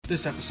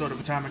This episode of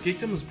Atomic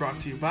Geekdom is brought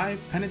to you by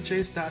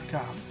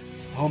PennantChase.com,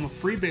 the home of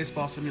free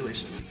baseball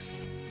simulation leagues.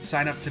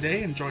 Sign up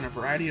today and join a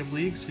variety of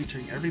leagues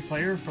featuring every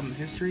player from the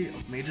history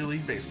of Major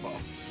League Baseball.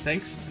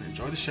 Thanks, and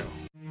enjoy the show.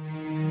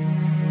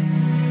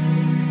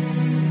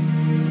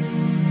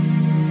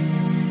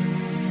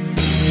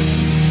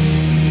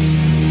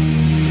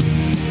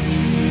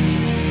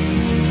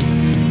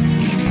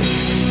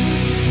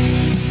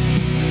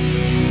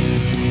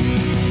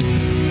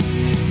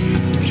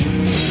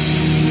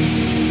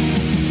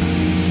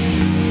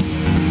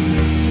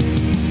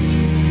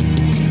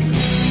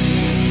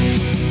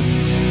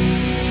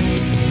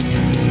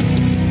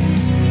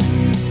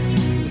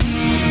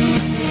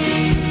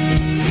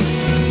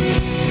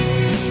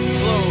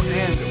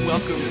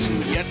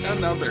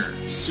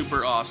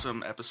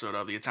 Awesome episode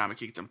of the Atomic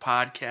Geekdom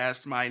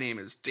podcast. My name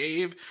is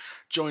Dave.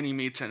 Joining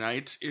me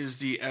tonight is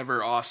the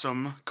ever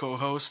awesome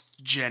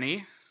co-host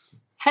Jenny.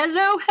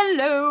 Hello,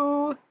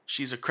 hello.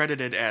 She's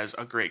accredited as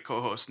a great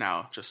co-host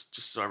now, just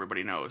so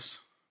everybody knows.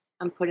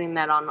 I'm putting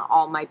that on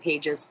all my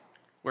pages.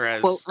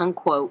 Whereas, quote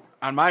unquote,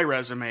 on my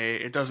resume,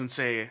 it doesn't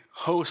say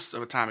host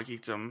of Atomic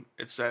Geekdom.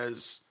 It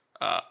says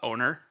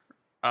owner,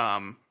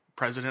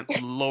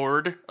 president,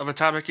 lord of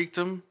Atomic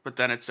Geekdom, but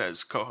then it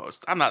says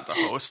co-host. I'm not the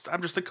host.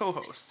 I'm just the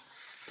co-host.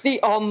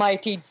 The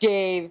almighty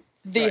Dave,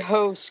 the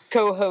host,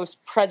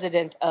 co-host,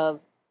 president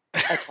of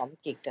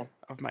Atomic Geekdom.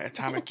 Of my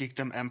Atomic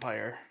Geekdom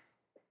empire.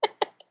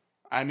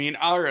 I mean,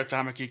 our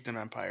Atomic Geekdom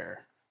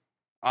empire.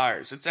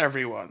 Ours. It's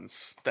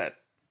everyone's that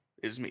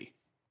is me.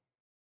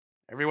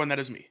 Everyone that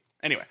is me.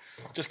 Anyway,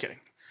 just kidding.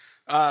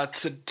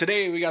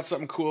 Today we got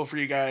something cool for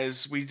you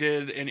guys. We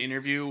did an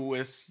interview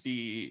with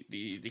the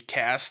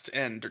cast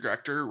and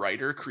director,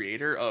 writer,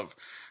 creator of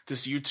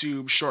this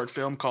YouTube short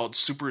film called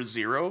Super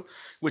Zero,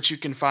 which you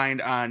can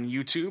find on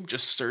YouTube.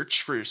 Just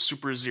search for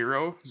Super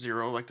Zero,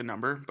 zero like the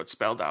number, but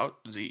spelled out,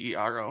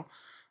 Zero.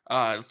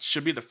 It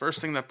should be the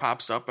first thing that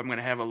pops up. I'm going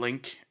to have a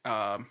link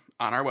on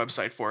our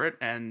website for it,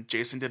 and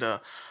Jason did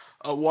a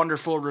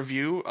wonderful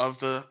review of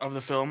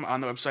the film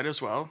on the website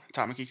as well,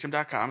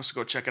 atomicgeekdom.com, so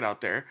go check it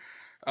out there.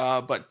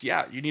 But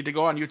yeah, you need to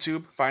go on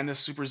YouTube, find this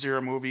Super Zero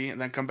movie, and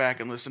then come back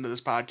and listen to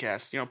this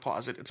podcast.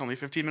 Pause it. It's only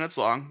 15 minutes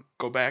long.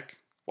 Go back,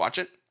 watch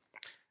it.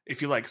 If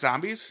you like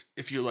zombies,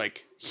 if you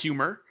like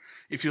humor,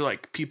 if you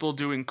like people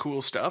doing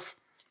cool stuff,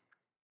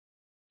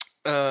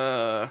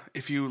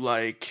 if you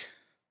like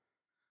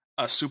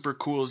a super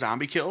cool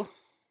zombie kill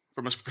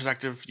from a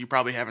perspective you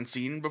probably haven't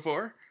seen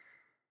before,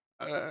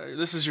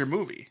 this is your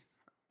movie.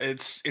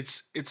 It's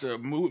a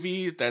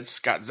movie that's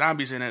got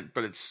zombies in it,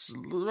 but it's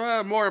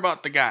more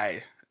about the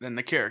guy than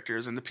the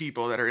characters and the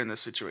people that are in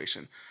this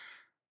situation.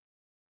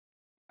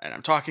 And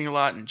I'm talking a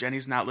lot, and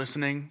Jenny's not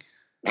listening.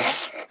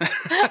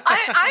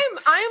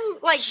 I'm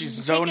like she's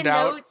zoned taking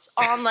out. Notes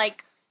on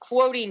like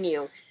quoting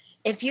you.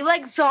 If you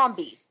like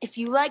zombies, if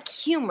you like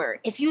humor,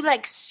 if you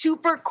like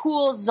super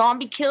cool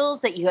zombie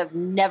kills that you have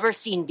never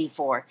seen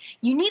before,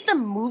 you need the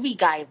movie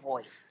guy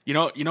voice.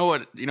 When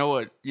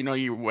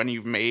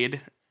you've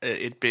made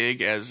it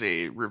big as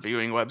a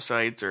reviewing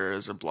website or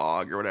as a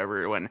blog or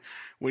whatever,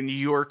 when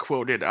you're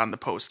quoted on the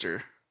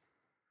poster.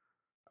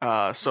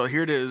 So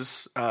here it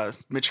is.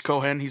 Mitch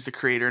Cohen, he's the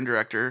creator and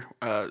director.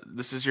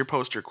 This is your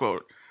poster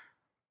quote.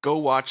 Go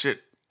watch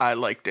it. I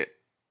liked it.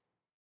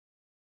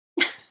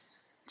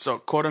 So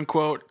quote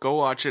unquote, go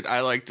watch it. I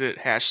liked it.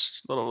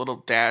 # little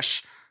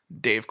dash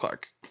Dave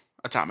Clark,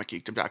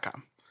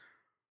 atomicgeekdom.com.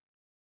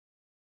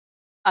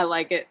 I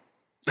like it.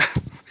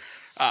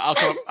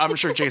 I'm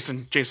sure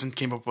Jason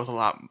came up with a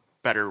lot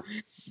better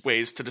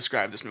ways to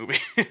describe this movie.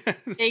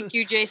 Thank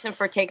you, Jason,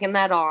 for taking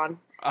that on.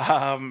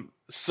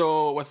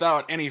 So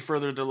without any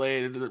further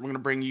delay, we're going to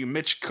bring you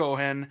Mitch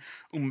Cohen,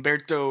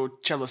 Umberto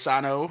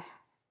Celesano,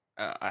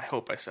 I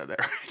hope I said that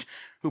right,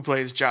 who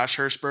plays Josh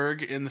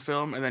Hirschberg in the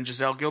film, and then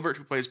Giselle Gilbert,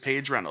 who plays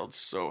Paige Reynolds.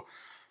 So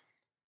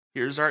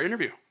here's our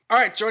interview. All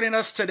right, joining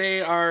us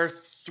today are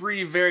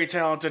three very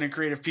talented and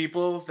creative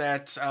people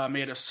that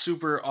made a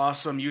super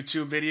awesome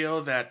YouTube video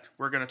that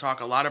we're going to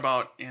talk a lot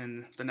about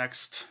in the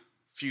next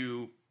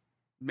few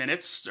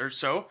minutes or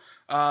so.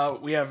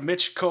 We have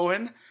Mitch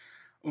Cohen,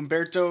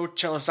 Umberto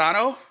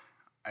Celesano.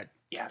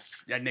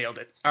 Yes. I nailed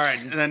it. All right,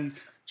 and then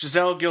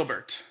Giselle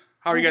Gilbert.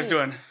 How are you guys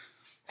doing?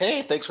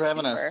 Hey, thanks for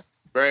having us.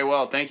 Very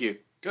well, thank you.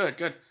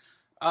 Good.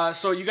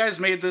 So you guys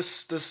made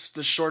this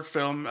short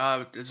film.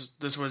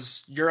 This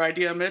was your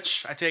idea,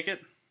 Mitch, I take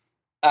it?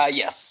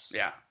 Yes.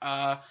 Yeah.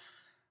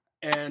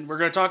 And we're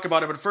going to talk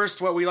about it. But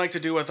first, what we like to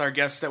do with our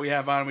guests that we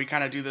have on, we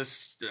kind of do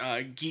this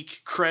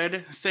geek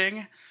cred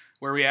thing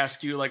where we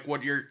ask you like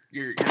what your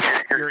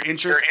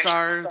interests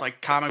are,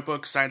 like comic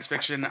books, science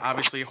fiction,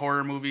 obviously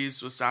horror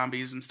movies with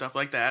zombies and stuff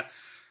like that.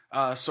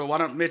 So why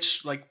don't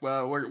Mitch,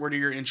 where do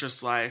your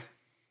interests lie?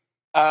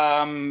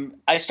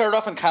 I started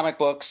off in comic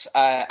books.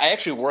 I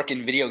actually work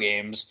in video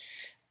games.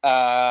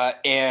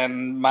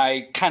 And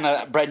my kind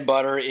of bread and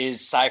butter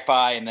is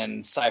sci-fi, and then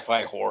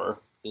sci-fi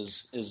horror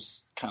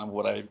is kind of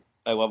what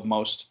I love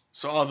most.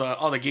 So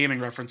all the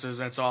gaming references,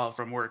 that's all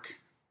from work.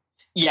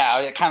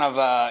 Yeah, kind of.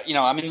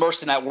 I'm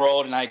immersed in that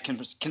world, and I can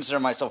consider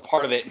myself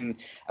part of it. And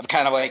I've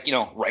kind of like,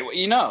 write what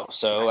you know.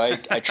 So I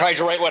tried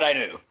to write what I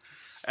knew.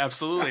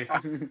 Absolutely.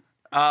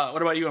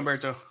 What about you,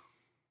 Umberto?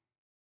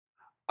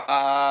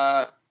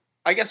 I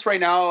guess right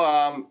now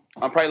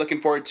I'm probably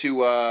looking forward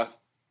to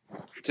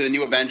the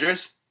new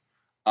Avengers.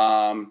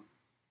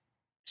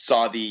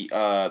 Saw they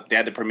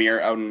had the premiere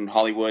out in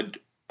Hollywood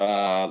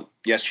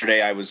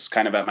yesterday. I was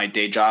kind of at my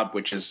day job,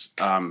 which is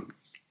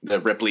the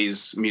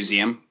Ripley's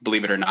Museum,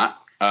 believe it or not.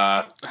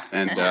 I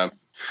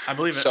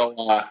believe it. So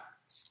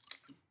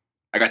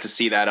I got to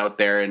see that out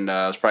there, and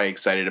I was probably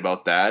excited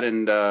about that.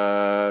 And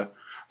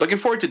looking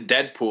forward to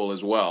Deadpool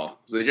as well.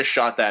 So they just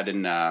shot that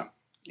in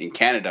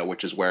Canada,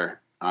 which is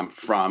where I'm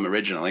from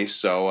originally.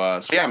 So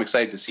yeah, I'm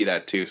excited to see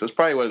that too. So it's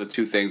probably one of the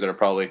two things that are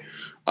probably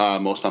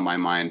most on my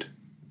mind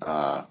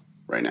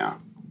right now.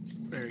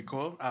 Very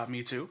cool.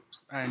 Me too.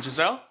 And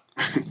Giselle?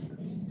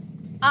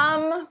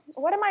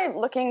 What am I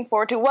looking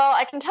forward to? Well,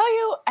 I can tell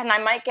you, and I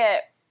might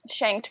get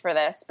shanked for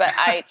this, but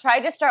I tried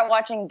to start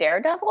watching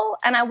Daredevil,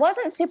 and I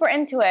wasn't super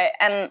into it.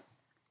 And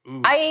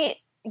Ooh. I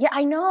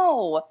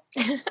know.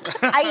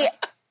 I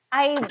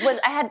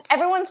had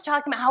everyone's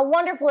talking about how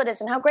wonderful it is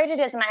and how great it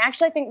is, and I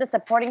actually think the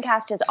supporting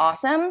cast is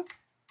awesome.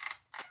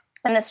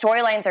 And the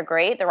storylines are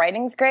great, the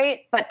writing's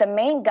great, but the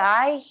main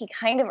guy, he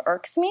kind of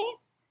irks me.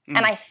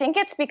 And I think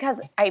it's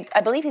because I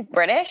believe he's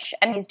British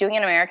and he's doing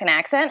an American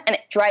accent, and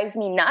it drives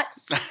me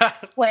nuts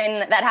when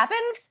that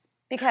happens.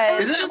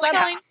 Because isn't it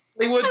like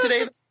Hollywood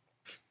today?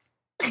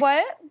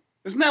 What?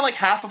 Isn't that like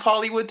half of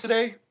Hollywood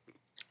today?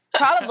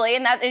 Probably,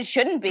 and that it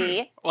shouldn't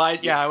be. Well,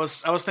 I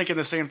was thinking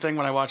the same thing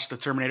when I watched the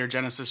Terminator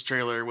Genesis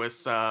trailer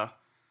with the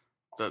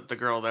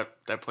girl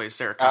that plays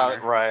Sarah Connor.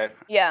 Right.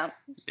 Yeah.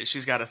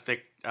 She's got a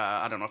thick,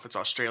 I don't know if it's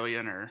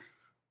Australian or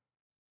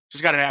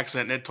she's got an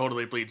accent and it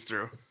totally bleeds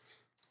through.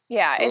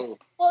 Yeah,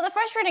 the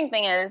frustrating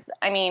thing is,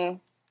 I mean,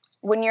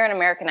 when you're an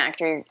American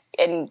actor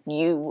and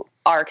you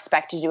are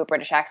expected to do a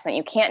British accent,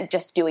 you can't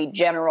just do a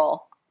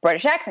general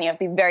British accent. You have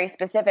to be very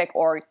specific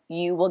or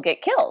you will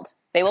get killed.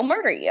 They will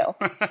murder you.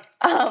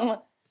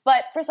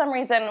 But for some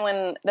reason,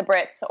 when the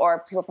Brits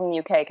or people from the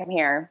UK come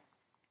here,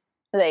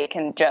 they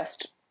can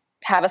just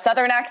have a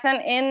Southern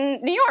accent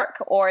in New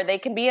York, or they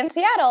can be in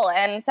Seattle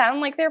and sound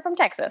like they're from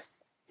Texas.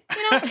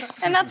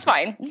 And that's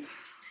fine.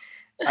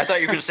 I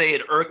thought you were going to say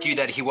it irked you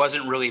that he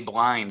wasn't really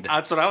blind.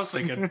 That's what I was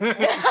thinking.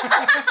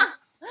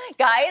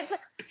 Guys,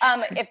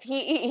 if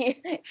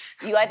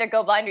you either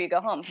go blind or you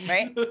go home,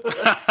 right?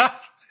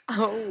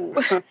 Oh.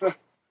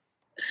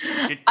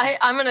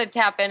 I'm going to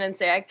tap in and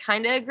say I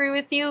kind of agree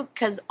with you,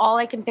 because all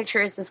I can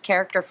picture is this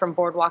character from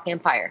Boardwalk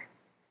Empire.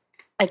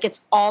 Like,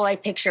 it's all I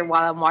picture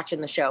while I'm watching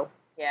the show.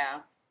 Yeah.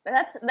 But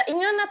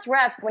that's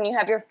rough when you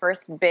have your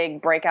first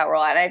big breakout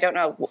role. And I don't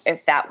know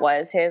if that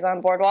was his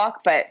on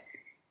Boardwalk, but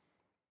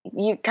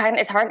it's kind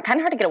of hard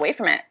to get away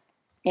from it,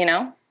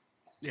 Yeah.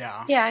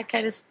 Yeah, it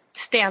kind of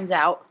stands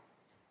out.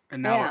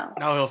 And now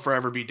he'll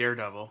forever be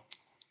Daredevil.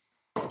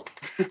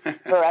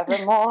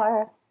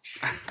 Forevermore.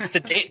 It's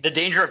the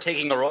danger of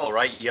taking a role,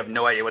 right? You have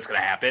no idea what's going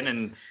to happen,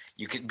 and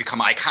you can become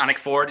iconic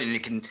for it, and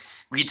it can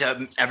lead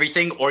to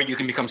everything, or you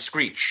can become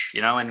Screech,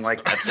 and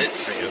like that's it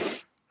for you.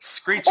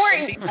 Screech. Or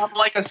become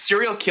like a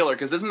serial killer,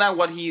 because isn't that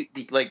what he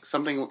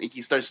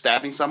starts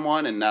stabbing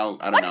someone, and now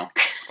I don't know.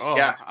 Oh,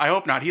 yeah. I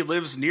hope not. He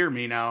lives near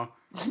me now.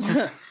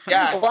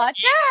 Yeah.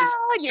 Watch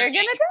out! You're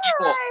gonna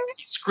die.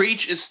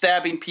 Screech is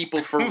stabbing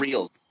people for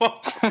real.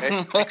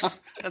 Okay?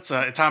 That's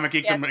an Atomic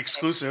Geekdom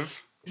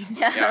exclusive.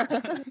 Yeah.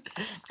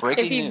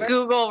 If you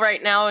Google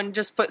right now and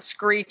just put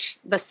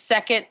Screech, the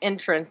second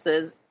entrance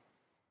is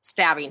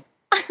stabbing.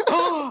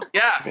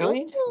 Yeah.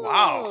 Really?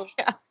 Wow.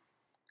 Yeah.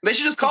 They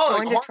should just call it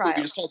going to a horror trial.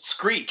 movie. Just call it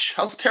Screech.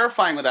 How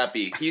terrifying would that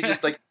be? You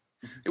just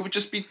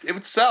it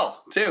would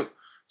sell too.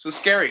 So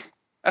scary.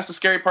 That's the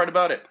scary part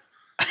about it.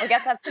 I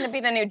guess that's going to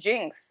be the new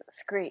Jinx,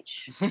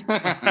 Screech.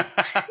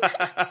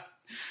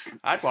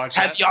 I'd watch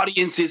Have that. the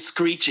audiences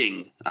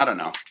screeching. I don't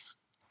know.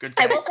 Good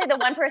I take. will say the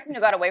one person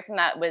who got away from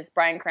that was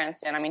Bryan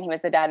Cranston. I mean, he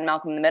was the dad in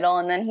Malcolm in the Middle,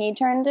 and then he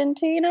turned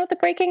into, the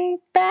Breaking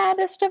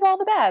Baddest of all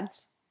the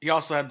bads. He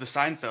also had the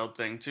Seinfeld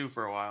thing, too,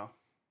 for a while.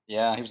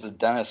 Yeah, he was the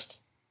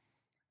dentist.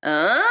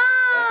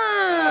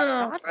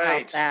 Oh,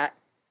 right. about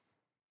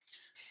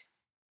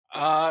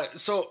that.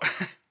 So,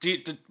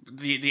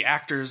 the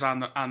actors on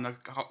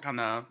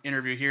the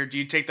interview here, do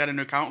you take that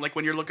into account? Like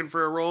when you're looking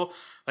for a role,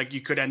 like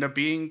you could end up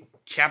being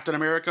Captain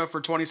America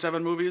for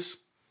 27 movies.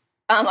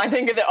 I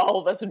think that all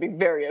of us would be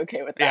very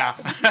okay with that.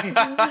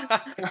 Yeah.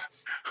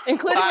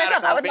 Including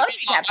myself. I would love to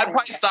be Captain I'd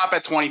probably stop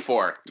at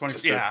 24.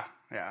 20. Yeah.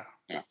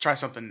 Try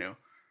something new.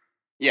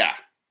 Yeah.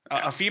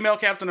 A female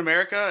Captain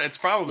America, it's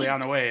probably on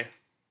the way.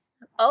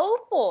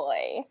 Oh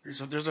boy.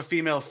 There's a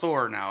female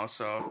Thor now,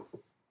 so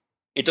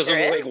It doesn't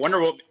look like Wonder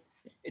Woman.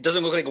 It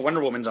doesn't look like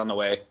Wonder Woman's on the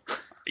way.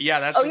 yeah,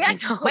 that's. Oh yeah,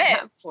 know quit.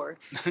 that for.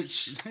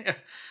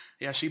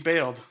 Yeah, she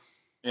bailed.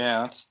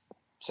 Yeah, that's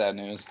sad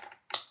news.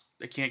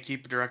 They can't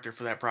keep a director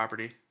for that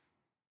property.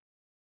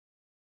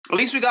 At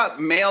least we got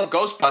male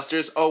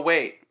Ghostbusters. Oh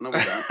wait, no, we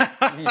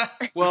don't.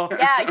 Well,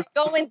 Yeah, you're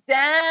going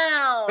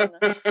down.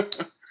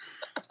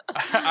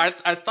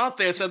 I thought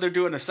they said they're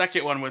doing a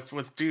second one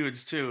with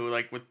dudes too,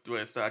 like with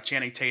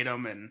Channing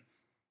Tatum and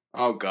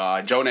Oh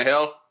God, Jonah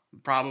Hill.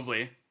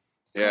 probably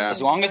Yeah.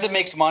 As long as it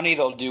makes money,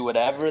 they'll do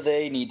whatever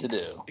they need to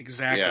do.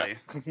 exactly.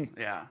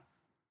 Yeah.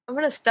 I'm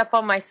gonna step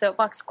on my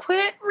soapbox.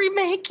 Quit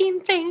remaking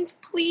things,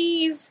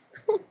 please.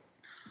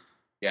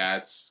 Yeah,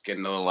 it's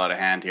getting a little out of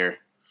hand here.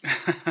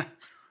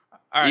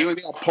 All right. You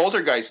got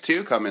Poltergeist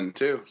 2 coming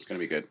too. It's gonna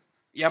be good.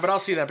 Yeah, but I'll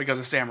see that because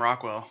of Sam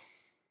Rockwell.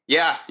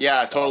 Yeah,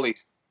 totally.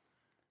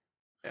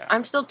 Yeah.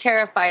 I'm still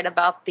terrified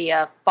about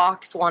the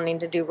Fox wanting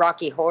to do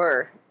Rocky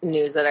Horror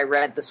news that I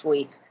read this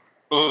week.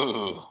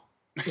 Ooh.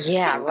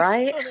 Yeah,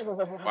 right?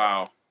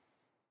 Wow.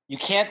 You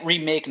can't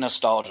remake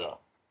nostalgia.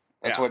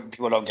 That's Yeah. what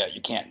people don't get.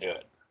 You can't do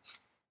it.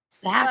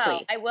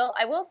 Exactly. Well,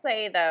 I will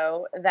say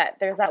though that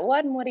there's that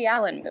one Woody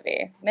Allen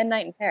movie,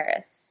 Midnight in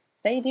Paris.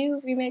 They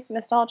do remake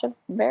nostalgia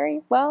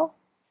very well,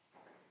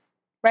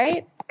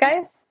 right,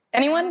 guys?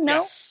 Anyone? No.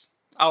 Yes,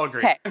 I'll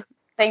agree. Okay.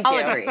 Thank you.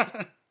 I'll agree.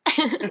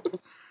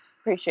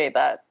 Appreciate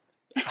that.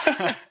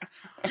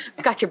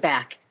 Got your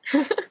back.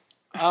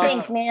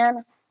 Thanks,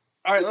 man.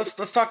 All right,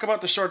 let's talk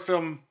about the short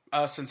film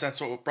since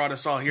that's what brought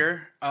us all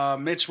here.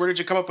 Mitch, where did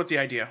you come up with the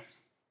idea?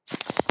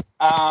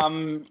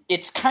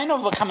 It's kind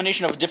of a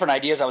combination of different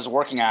ideas I was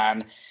working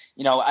on.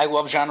 You know, I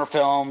love genre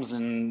films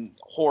and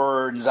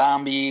horror and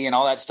zombie and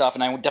all that stuff,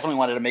 and I definitely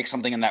wanted to make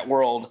something in that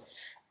world.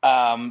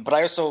 But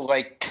I also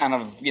like kind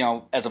of, you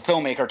know, as a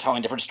filmmaker,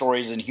 telling different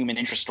stories and human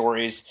interest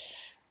stories.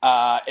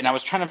 And I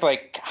was trying to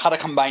like how to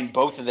combine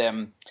both of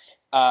them.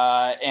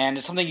 And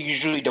it's something you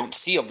usually don't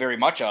see very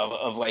much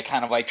of like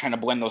kind of like trying to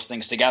blend those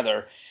things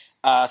together.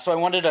 So I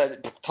wanted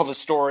to tell the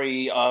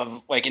story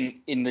of like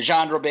in the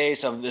genre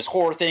base of this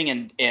horror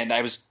thing, and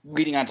I was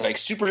leading on to like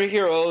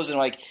superheroes and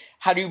like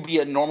how do you be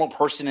a normal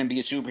person and be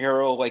a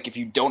superhero like if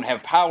you don't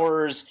have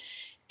powers.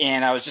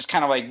 And I was just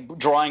kind of like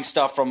drawing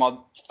stuff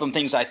from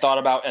things I thought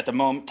about at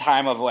the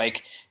time of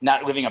like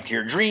not living up to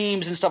your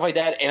dreams and stuff like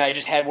that. And I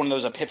just had one of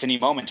those epiphany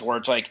moments where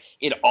it's like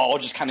it all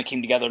just kind of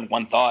came together in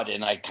one thought,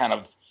 and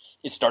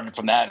it started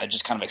from that, and it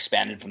just kind of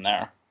expanded from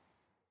there.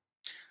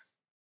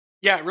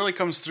 Yeah, it really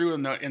comes through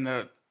in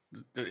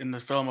the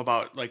film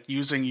about like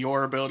using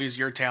your abilities,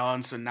 your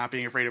talents, and not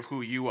being afraid of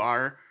who you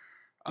are.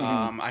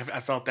 I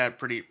felt that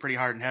pretty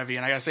hard and heavy.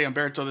 And I gotta say,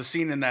 Umberto, the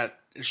scene in that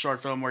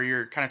short film where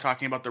you're kind of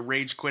talking about the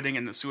rage quitting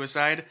and the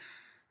suicide,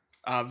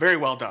 very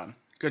well done.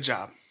 Good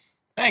job.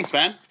 Thanks,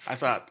 man. I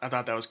thought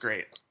that was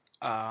great.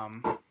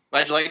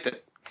 Glad you liked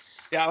it.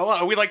 Yeah,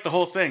 well, we liked the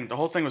whole thing. The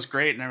whole thing was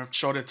great, and I've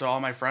showed it to all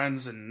my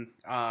friends and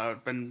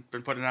been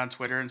putting it on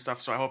Twitter and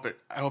stuff. So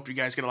I hope you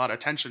guys get a lot of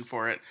attention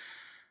for it.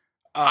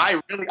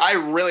 I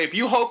really, if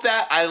you hope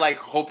that, I like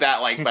hope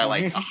that like by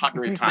like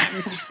 100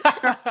 times.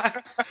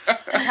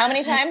 How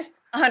many times?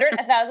 100,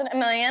 1,000, 1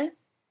 million?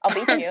 I'll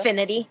beat you.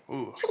 Infinity.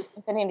 Ooh.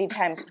 Infinity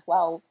times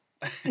 12.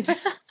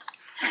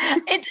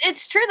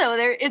 It's true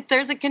though.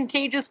 There's a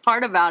contagious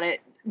part about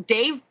it.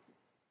 Dave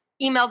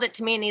emailed it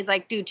to me and he's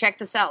like, "Dude, check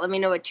this out. Let me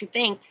know what you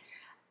think."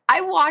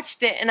 I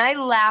watched it and I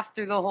laughed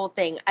through the whole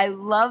thing. I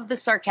love the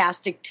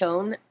sarcastic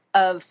tone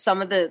of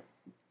some of the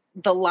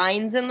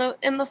lines in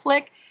the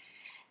flick.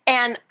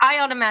 And I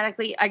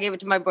gave it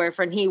to my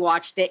boyfriend. He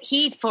watched it.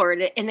 He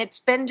forwarded it, and it's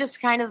been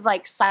just kind of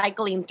like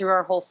cycling through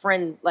our whole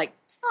friend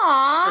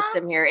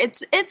system here.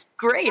 It's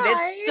great. Nice.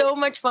 It's so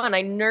much fun.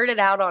 I nerded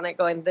out on it,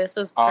 going, "This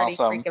is pretty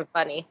Awesome. freaking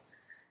funny."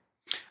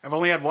 I've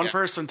only had one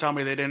person tell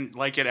me they didn't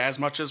like it as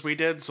much as we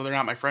did, so they're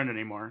not my friend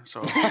anymore.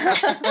 So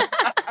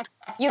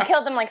You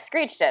killed them like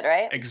Screech did,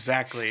 right?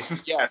 exactly.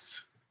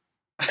 Yes.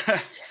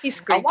 He I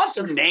screeched. want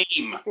your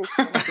name.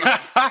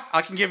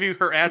 I can give you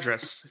her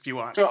address if you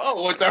want.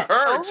 Oh, it's a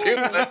her too.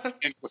 That's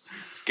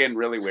skin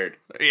really weird.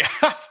 Yeah.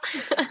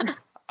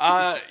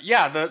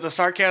 Yeah, the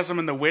sarcasm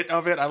and the wit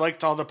of it. I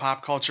liked all the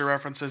pop culture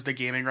references, the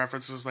gaming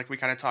references, like we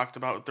kind of talked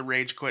about with the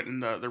rage quit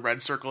and the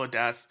red circle of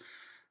death.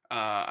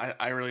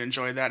 I really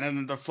enjoyed that. And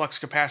then the flux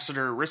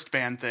capacitor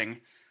wristband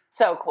thing.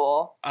 So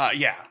cool.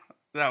 Yeah,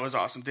 that was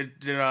awesome. Did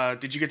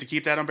you get to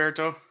keep that,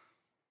 Umberto?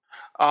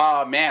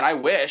 Man, I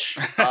wish.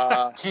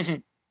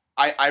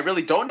 I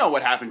really don't know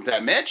what happened to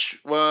that, Mitch.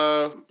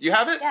 You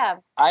have it? Yeah.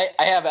 I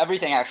have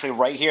everything actually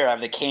right here. I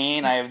have the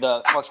cane. I have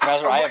the flux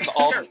capacitor. I have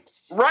all.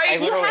 Right. I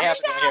You literally have have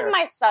to it right have here. my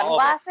All of it.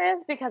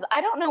 sunglasses because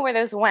I don't know where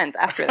those went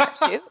after that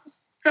shoot.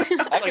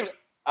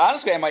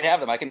 Honestly, I might have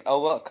them. I can.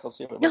 Oh, look. Let's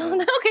see if I No,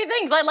 okay,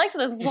 thanks. I liked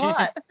this a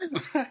lot.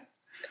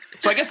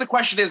 So I guess the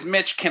question is,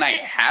 Mitch, can I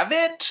have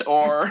it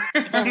or?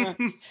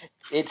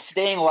 It's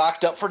staying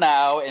locked up for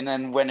now, and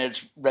then when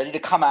it's ready to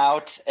come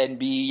out and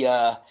be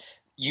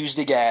used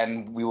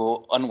again, we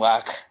will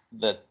unlock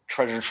the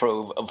treasure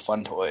trove of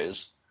fun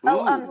toys.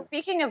 Oh,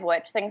 speaking of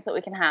which, things that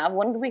we can have.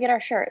 When did we get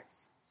our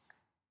shirts?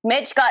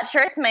 Mitch got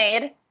shirts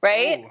made,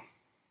 right? Ooh.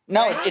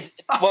 No,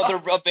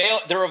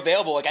 they're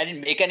available. Like I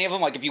didn't make any of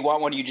them. Like if you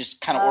want one, you just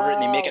kind of order it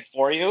and they make it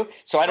for you.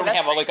 So I don't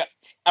have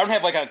I don't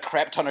have like a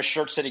crap ton of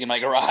shirts sitting in my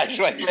garage.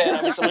 Like, man,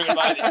 I wish somebody would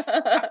buy these.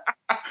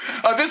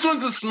 This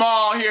one's a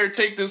small. Here,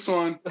 take this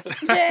one.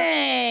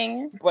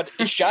 Dang. But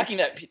it's shocking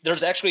that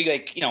there's actually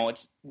like,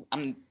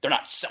 they're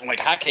not selling like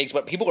hotcakes,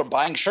 but people are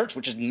buying shirts,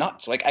 which is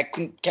nuts. Like I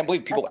can't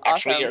believe people That's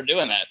actually awesome. are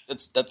doing that.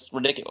 That's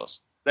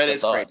ridiculous. That That's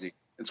is odd. crazy.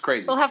 It's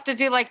crazy. We'll have to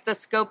do like the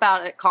scope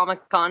out at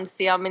Comic-Con to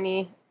see how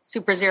many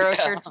Super Zero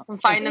shirts we can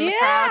find in the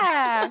crowd.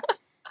 Yeah.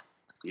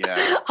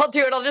 Yeah. I'll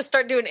do it. I'll just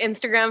start doing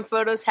Instagram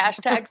photos,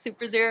 hashtag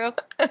Super Zero.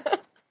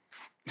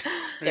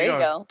 There you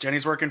go.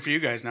 Jenny's working for you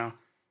guys now.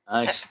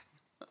 Nice.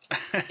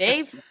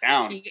 Dave,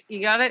 Down.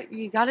 you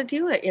gotta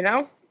do it, you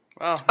know?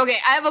 Well, Okay,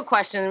 I have a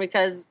question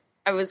because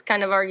I was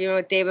kind of arguing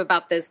with Dave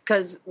about this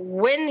because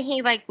when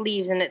he like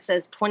leaves and it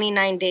says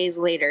 29 days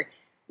later,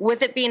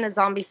 with it being a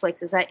zombie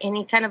flick, is that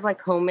any kind of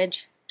like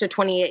homage to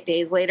 28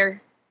 Days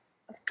Later?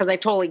 Because I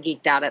totally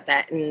geeked out at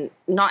that, and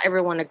not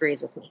everyone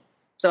agrees with me.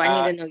 So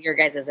I need to know your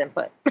guys'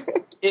 input.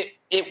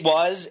 It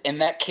was, and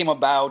that came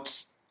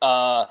about.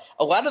 A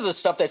lot of the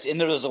stuff that's in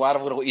there's a lot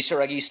of little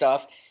Easter eggy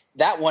stuff.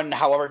 That one,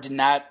 however,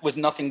 was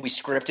nothing we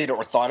scripted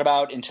or thought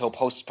about until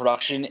post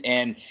production.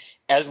 And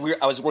as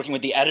I was working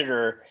with the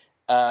editor,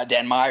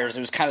 Dan Myers,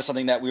 it was kind of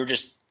something that we were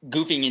just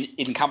goofing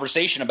in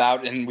conversation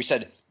about, and we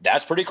said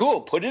that's pretty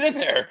cool. Put it in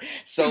there.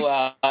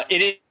 So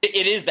it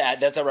is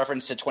that's a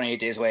reference to 28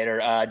 Days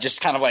Later. Just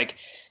kind of like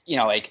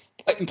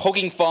like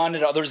poking fun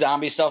at other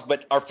zombie stuff,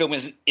 but our film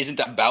isn't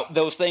about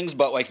those things.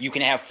 But like you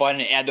can have fun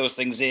and add those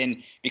things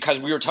in because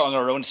we were telling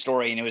our own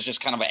story, and it was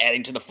just kind of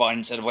adding to the fun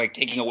instead of like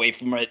taking away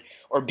from it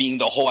or being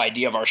the whole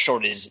idea of our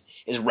short is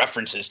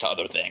references to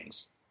other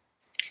things.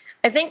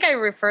 I think I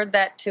referred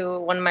that to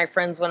one of my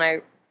friends when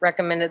I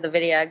recommended the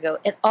video. I go,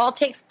 it all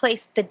takes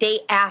place the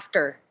day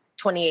after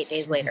 28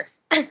 Days Later.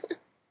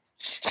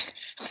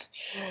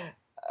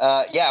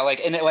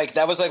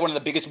 That was like one of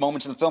the biggest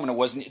moments in the film, and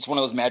it's one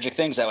of those magic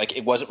things that like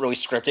it wasn't really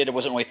scripted, it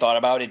wasn't really thought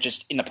about, it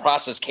just in the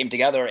process came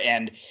together,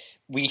 and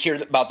we hear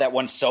about that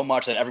one so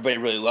much that everybody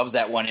really loves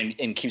that one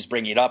and keeps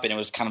bringing it up, and it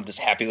was kind of this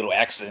happy little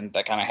accident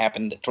that kind of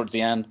happened towards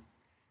the end.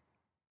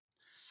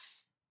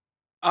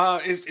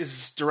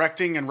 Is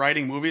directing and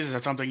writing movies, is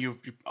that something you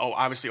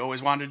obviously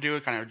always wanted to do,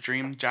 a kind of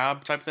dream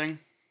job type thing?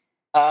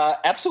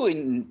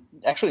 Absolutely,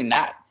 actually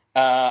not.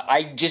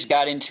 I just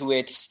got into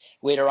it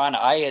later on.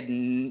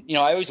 I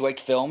always liked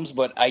films,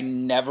 but I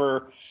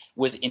never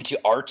was into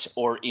art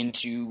or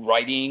into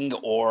writing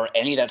or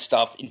any of that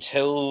stuff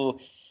until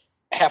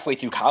halfway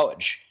through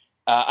college.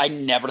 I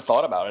never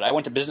thought about it. I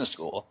went to business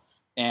school,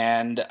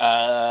 and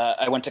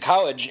I went to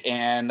college,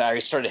 and I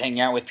started hanging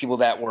out with people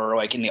that were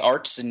like in the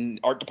arts and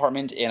art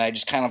department, and I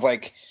just kind of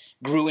like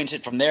grew into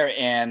it from there.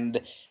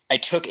 And I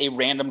took a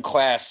random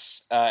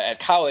class at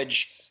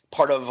college.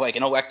 Part of like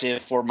an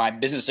elective for my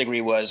business degree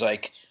was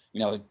like,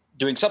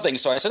 doing something.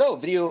 So I said, a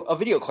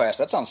video class,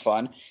 that sounds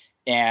fun.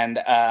 And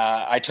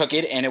I took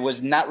it, and it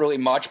was not really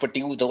much, but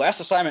the last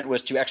assignment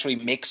was to actually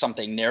make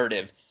something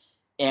narrative.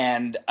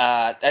 And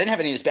I didn't have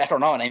any of this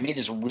background on. I made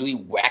this really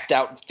whacked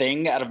out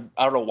thing I don't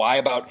know why,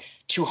 about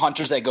two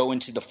hunters that go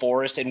into the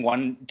forest,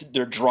 and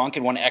they're drunk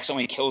and one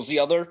accidentally kills the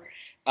other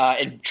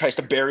and tries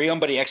to bury him,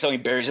 but he accidentally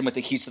buries him with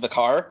the keys to the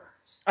car.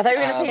 I thought you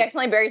were going to say he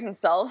accidentally buries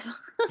himself.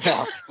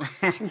 No.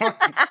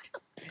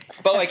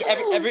 But like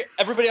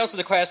everybody else in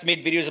the class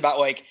made videos about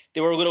like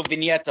there were little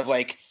vignettes of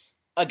like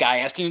a guy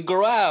asking a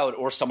girl out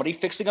or somebody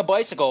fixing a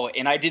bicycle,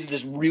 and I did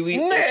this really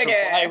ultra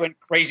violent,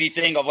 crazy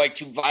thing of like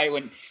two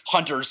violent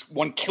hunters,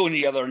 one killing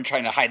the other and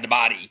trying to hide the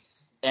body,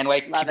 and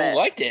like people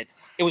liked it.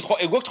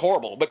 It looked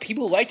horrible, but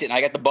people liked it, and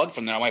I got the bug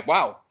from there. I'm like,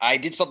 wow, I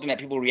did something that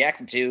people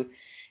reacted to.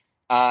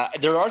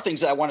 There are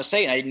things that I want to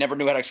say, and I never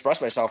knew how to express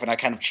myself, and I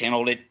kind of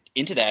channeled it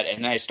into that,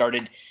 and I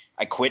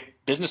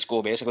quit business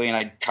school basically, and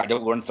I tried to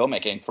learn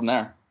filmmaking from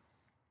there.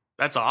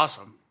 That's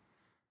awesome.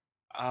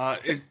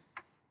 It's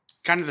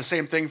kind of the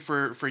same thing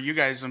for you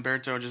guys,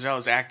 Umberto and Giselle.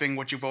 Is acting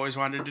what you've always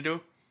wanted to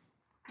do?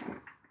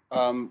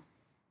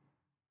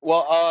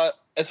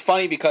 It's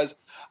funny because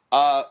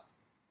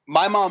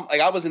my mom,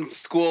 like, I was in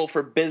school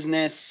for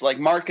business, like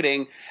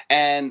marketing,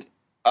 and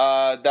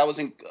I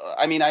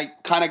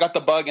kind of got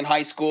the bug in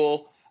high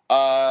school.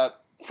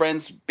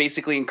 Friends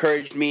basically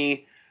encouraged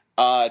me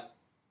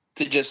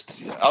to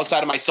just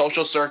outside of my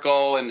social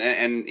circle, and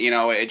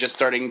it just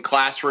started in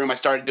classroom. I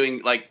started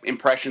doing like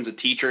impressions of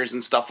teachers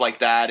and stuff like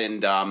that,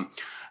 and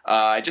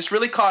I just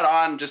really caught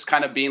on, just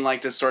kind of being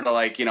like this sort of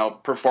like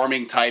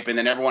performing type, and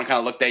then everyone kind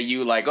of looked at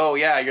you like, oh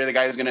yeah, you're the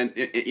guy who's gonna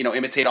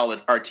imitate all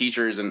our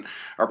teachers and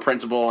our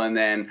principal, and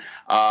then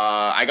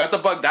I got the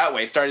bug that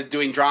way. Started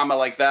doing drama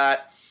like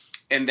that,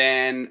 and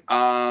then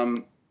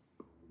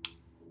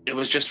it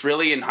was just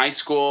really in high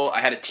school. I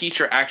had a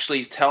teacher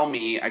actually tell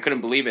me, I couldn't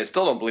believe it,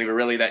 still don't believe it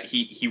really, that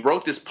he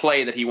wrote this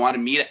play that he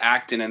wanted me to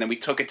act in, and then we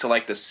took it to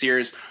like the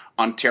Sears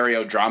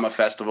Ontario Drama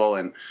Festival,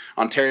 and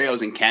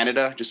Ontario's in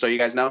Canada, just so you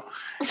guys know.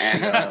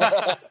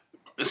 And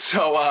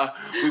so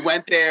we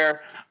went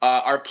there.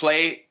 Our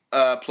play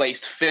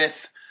placed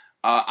 5th.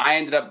 I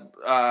ended up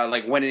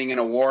like winning an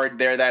award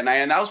there that night,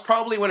 and that was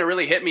probably when it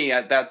really hit me.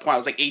 At that point, I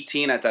was like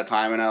 18 at that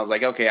time, and I was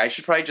like, okay, I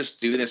should probably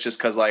just do this, just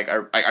because like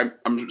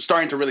I'm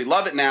starting to really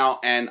love it now,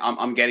 and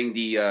I'm getting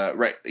the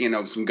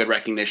some good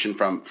recognition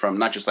from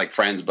not just like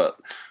friends, but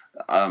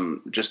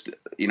just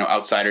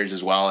outsiders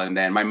as well. And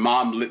then my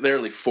mom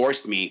literally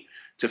forced me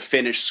to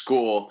finish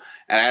school,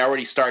 and I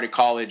already started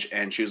college,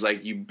 and she was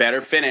like, you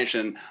better finish.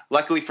 And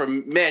luckily for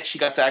Mitch, he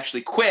got to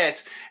actually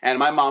quit, and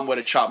my mom would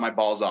have chopped my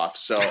balls off.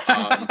 So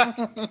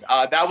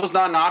that was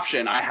not an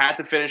option. I had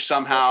to finish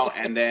somehow.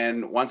 And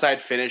then once I had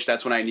finished,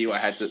 that's when I knew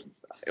it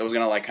was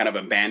going to like kind of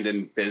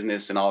abandon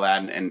business and all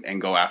that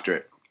and go after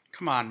it.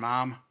 Come on,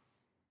 Mom.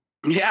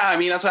 Yeah, I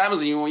mean, that's what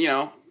happens when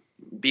you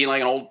being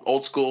like an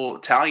old school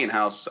Italian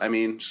house. I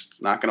mean, it's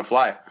not going to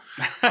fly.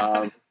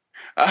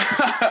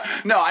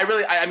 No,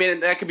 I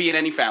mean, that could be in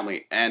any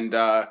family. And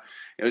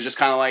it was just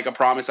kind of like a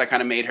promise I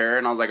kind of made her.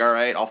 And I was like, all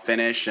right, I'll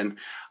finish. And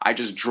I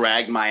just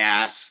dragged my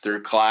ass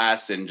through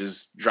class and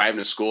just driving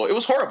to school. It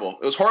was horrible.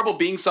 It was horrible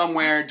being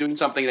somewhere, doing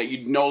something that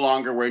you no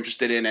longer were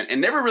interested in and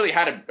never really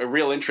had a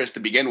real interest to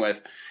begin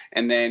with.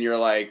 And then you're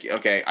like,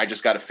 okay, I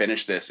just got to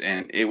finish this.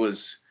 And it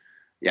was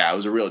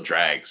a real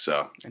drag.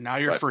 So, and now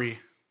you're free.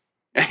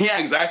 Yeah,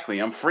 exactly.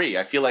 I'm free.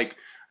 I feel like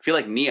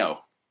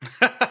Neo.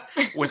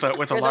 with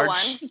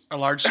a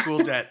large school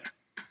debt.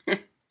 Maybe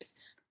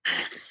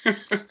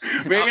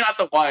not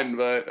the one,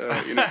 but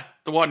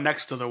the one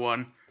next to the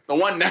one. The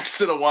one next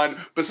to the one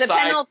beside the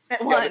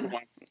penultimate one.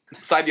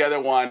 Beside the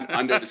other one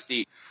under the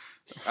seat.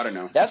 I don't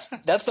know. That's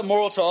the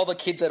moral to all the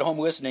kids at home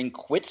listening.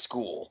 Quit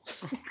school.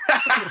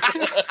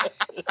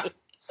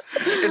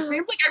 It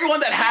seems like everyone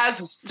that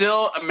has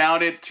still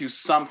amounted to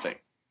something.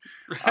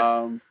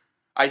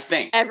 I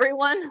think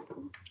everyone.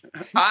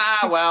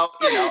 Well,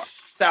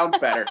 sounds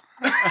better.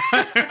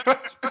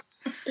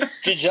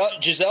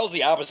 Giselle's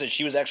the opposite.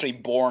 She was actually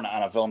born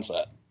on a film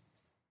set.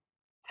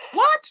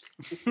 What?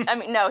 I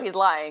mean, no, he's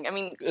lying. I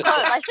mean,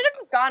 I should have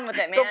just gone with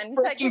it,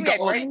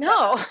 man.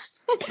 No.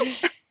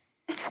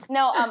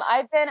 No,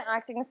 I've been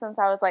acting since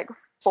I was like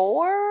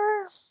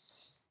 4.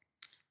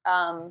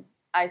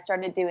 I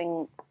started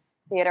doing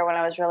theater when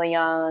I was really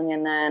young,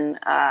 and then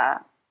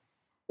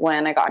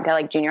when I got into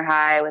like junior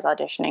high, I was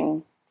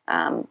auditioning.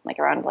 Like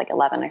around like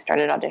 11, I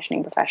started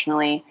auditioning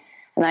professionally,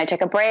 and then I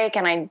took a break,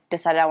 and I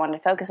decided I wanted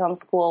to focus on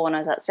school when I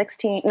was at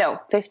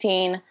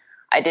 15.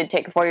 I did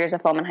take 4 years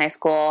of film in high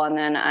school, and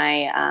then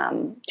I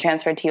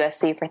transferred to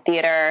USC for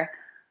theater,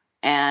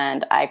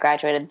 and I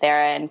graduated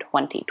there in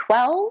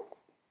 2012,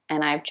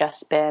 and I've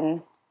just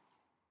been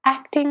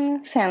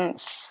acting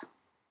since.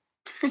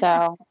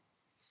 So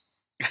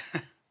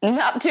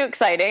not too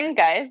exciting,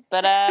 guys,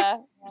 but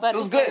it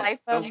was good.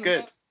 That was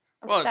good.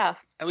 Well,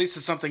 stuff. At least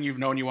it's something you've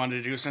known you wanted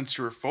to do since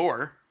you were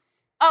 4.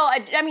 Oh,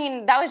 I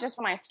mean, that was just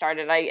when I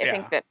started. I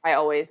think that I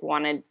always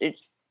wanted to,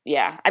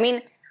 yeah. I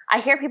mean, I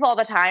hear people all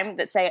the time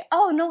that say,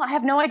 oh, no, I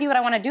have no idea what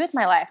I want to do with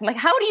my life. I'm like,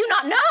 how do you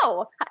not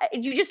know?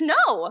 You just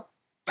know.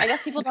 I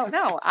guess people don't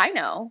know. I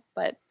know,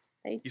 but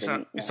you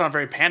sound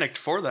very panicked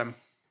for them.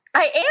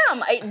 I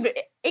am.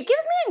 It gives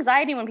me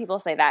anxiety when people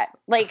say that.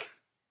 Like,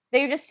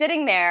 they're just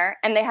sitting there,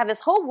 and they have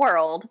this whole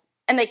world,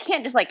 and they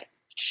can't just, like,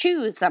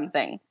 choose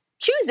something.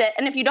 Choose it,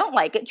 and if you don't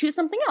like it, choose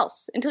something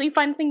else until you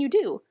find the thing you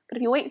do. But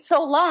if you wait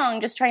so long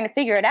just trying to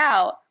figure it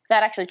out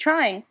without actually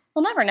trying,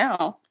 you'll never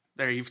know.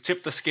 There, you've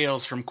tipped the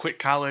scales from quit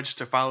college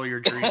to follow your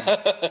dream.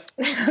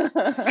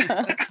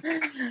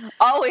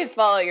 Always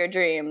follow your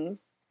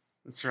dreams.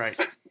 That's right.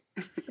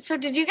 So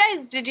did you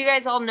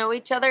guys all know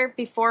each other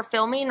before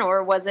filming,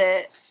 or was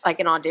it like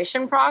an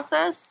audition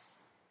process?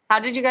 How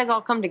did you guys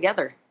all come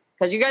together?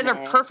 Because you guys are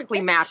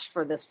perfectly matched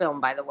for this film,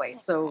 by the way.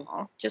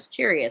 So just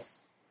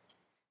curious.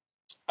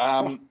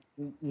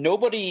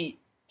 Nobody,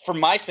 from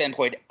my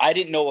standpoint, I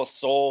didn't know a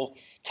soul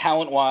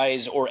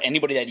talent-wise or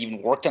anybody that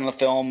even worked on the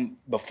film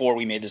before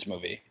we made this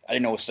movie. I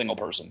didn't know a single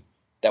person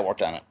that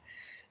worked on it.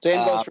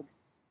 Same goes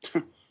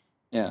for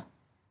yeah.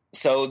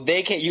 So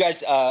they came, you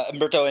guys,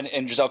 Umberto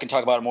and Giselle can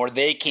talk about it more.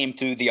 They came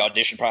through the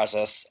audition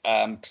process.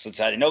 Since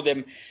I didn't know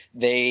them,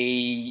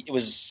 it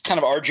was kind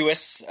of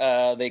arduous.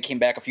 They came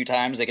back a few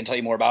times. They can tell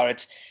you more about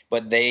it,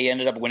 but they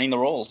ended up winning the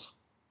roles.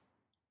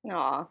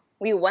 Aw,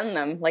 we won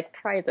them like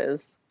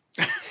prizes.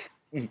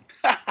 It's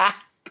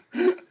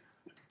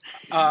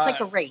like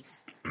a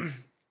race.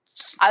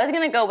 I was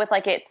going to go with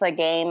like it's a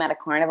game at a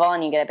carnival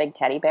and you get a big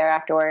teddy bear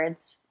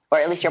afterwards. Or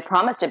at least you're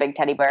promised a big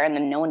teddy bear and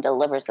then no one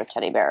delivers the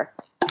teddy bear.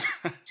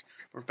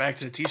 We're back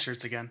to the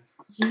t-shirts again.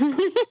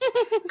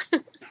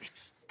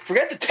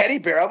 Forget the teddy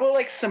bear. How about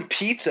like some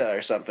pizza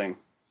or something?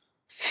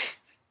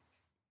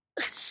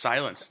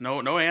 Silence.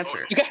 No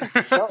answer.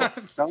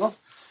 No?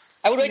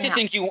 I would like to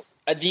think you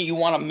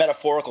want a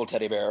metaphorical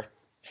teddy bear.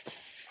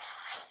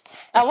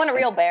 I want a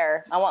real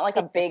bear. I want like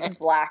a big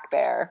black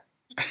bear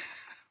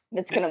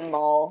that's going to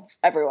maul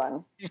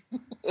everyone.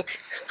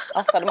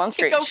 I'll set him on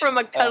screen. Go from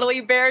a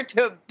cuddly bear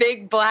to a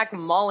big black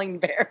mauling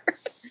bear.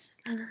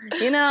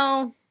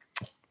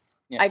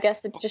 I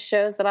guess it just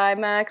shows that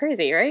I'm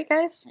crazy, right,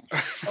 guys?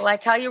 I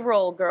like how you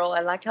roll, girl.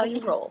 I like how you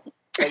roll.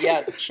 But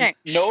yeah, Sure.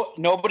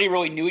 nobody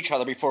really knew each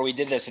other before we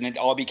did this, and it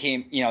all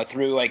became,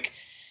 through like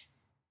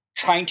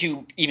trying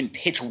to even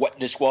pitch what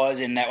this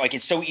was, and that like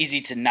it's so easy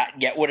to not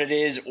get what it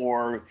is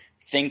or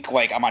think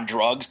like I'm on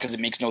drugs because it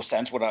makes no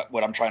sense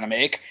what I'm trying to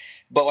make.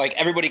 But like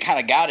everybody kind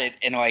of got it,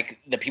 and like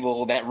the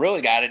people that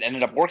really got it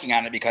ended up working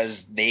on it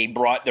because they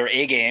brought their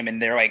A game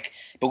and they're like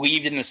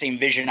believed in the same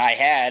vision I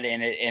had,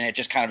 and it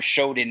just kind of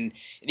showed in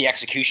the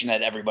execution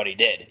that everybody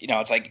did.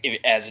 It's like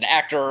as an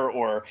actor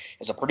or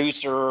as a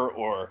producer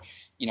or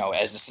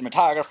as a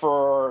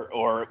cinematographer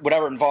or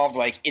whatever involved.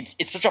 Like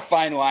it's such a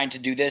fine line to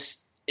do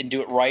this and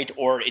do it right,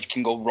 or it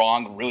can go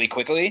wrong really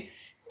quickly.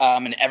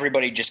 And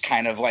everybody just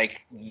kind of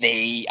like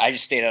I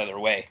just stayed out of their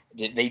way.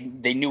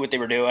 They knew what they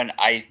were doing.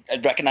 I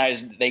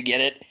recognized they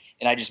get it,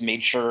 and I just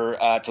made sure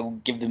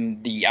to give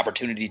them the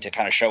opportunity to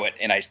kind of show it.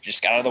 And I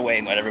just got out of the way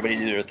and let everybody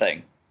do their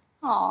thing.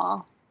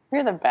 Aw,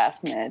 you're the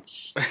best,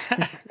 Mitch.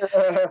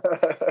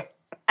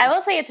 I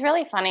will say it's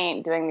really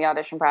funny doing the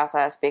audition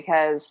process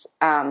because,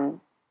 I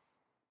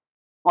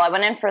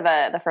went in for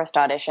the first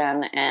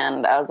audition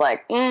and I was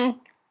like, I'm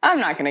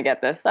not going to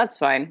get this. That's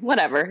fine.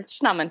 Whatever. It's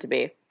just not meant to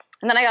be.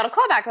 And then I got a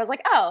call back. I was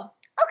like, oh,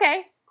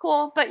 okay,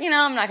 cool. But,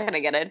 I'm not going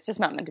to get it. It's just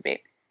not meant to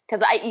be.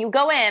 Because you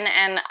go in,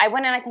 and I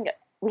went in, I think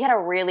we had a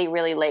really,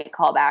 really late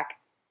callback.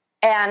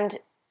 And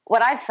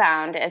what I've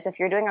found is if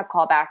you're doing a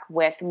callback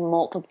with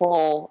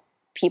multiple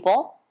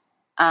people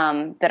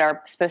that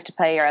are supposed to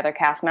play your other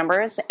cast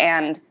members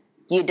and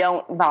you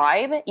don't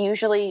vibe,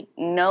 usually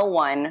no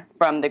one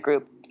from the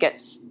group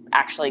gets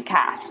actually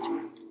cast.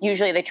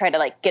 Usually they try to,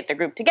 like, get the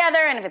group together,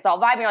 and if it's all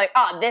vibing, you're like,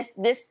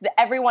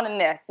 everyone in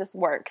this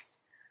works.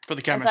 For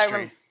the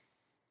chemistry.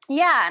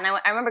 And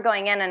I remember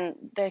going in and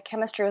the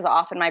chemistry was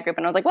off in my group,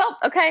 and I was like, well,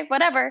 okay,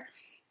 whatever.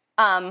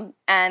 And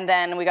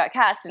then we got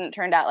cast, and it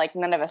turned out like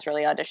none of us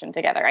really auditioned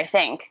together, I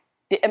think.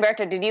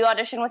 Umberto, did you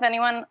audition with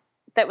anyone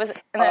that was in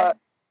the...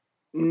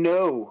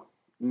 No.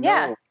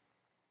 Yeah.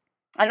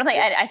 I don't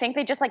think, I think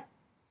they just like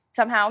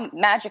somehow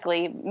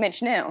magically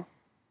Mitch knew.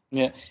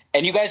 Yeah.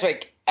 And you guys,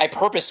 like, I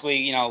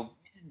purposely,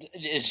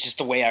 it's just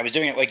the way I was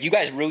doing it. Like, you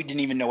guys really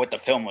didn't even know what the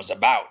film was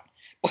about.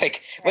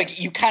 Like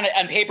you kind of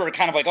on paper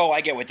kind of like, oh,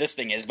 I get what this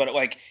thing is, but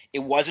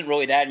it wasn't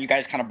really that. And you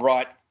guys kind of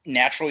brought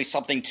naturally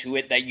something to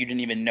it that you didn't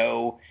even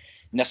know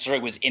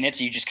necessarily was in it.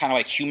 So you just kind of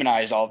like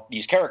humanized all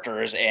these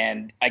characters,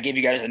 and I gave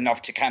you guys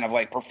enough to kind of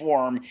like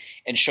perform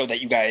and show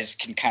that you guys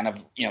can kind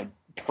of,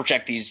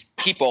 project these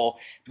people.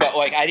 But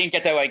like, I didn't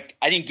get that, like,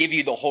 I didn't give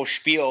you the whole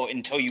spiel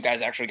until you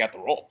guys actually got the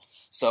role.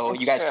 So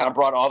that's you guys kind of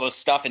brought all those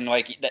stuff, and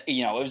like,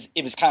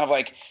 it was kind of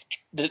like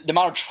the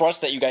amount of trust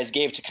that you guys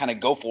gave to kind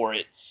of go for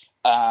it.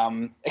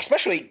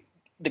 Especially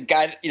the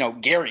guy,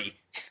 Gary.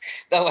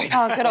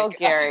 Good old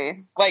Gary.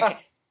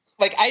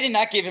 Like I did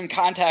not give him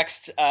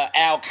context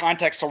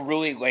to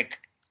really like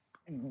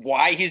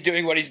why he's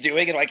doing what he's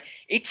doing, and like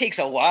it takes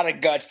a lot of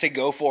guts to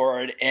go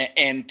forward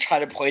and try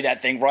to play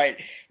that thing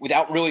right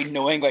without really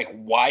knowing like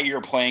why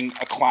you're playing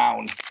a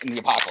clown in the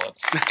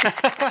apocalypse.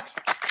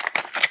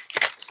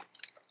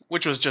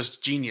 Which was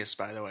just genius,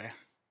 by the way.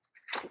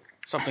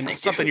 Something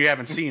you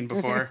haven't seen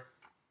before.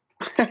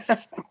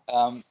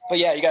 But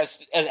yeah, you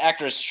guys as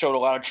actors showed a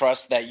lot of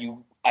trust that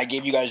I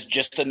gave you guys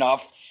just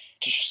enough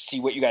to see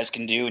what you guys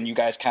can do, and you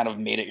guys kind of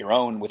made it your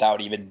own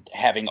without even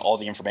having all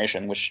the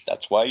information, which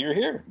that's why you're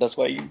here. That's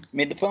why you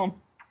made the film.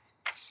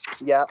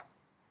 Yeah.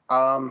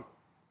 I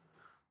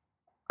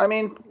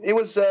mean, it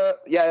was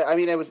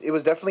it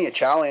was definitely a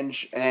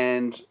challenge,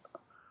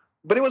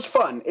 but it was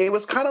fun. It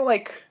was kind of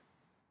like,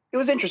 it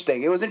was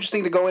interesting. It was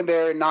interesting to go in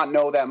there and not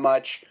know that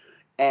much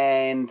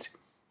and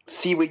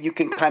see what you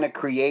can kind of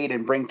create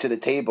and bring to the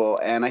table.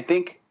 And I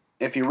think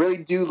if you really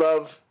do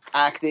love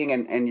acting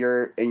and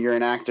you're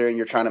an actor and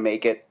you're trying to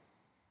make it,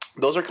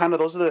 those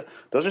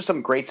are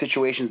some great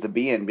situations to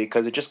be in,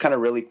 because it just kind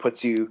of really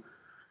puts you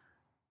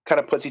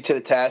to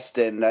the test.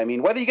 And I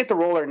mean, whether you get the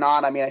role or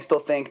not, I mean, I still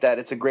think that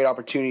it's a great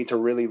opportunity to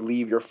really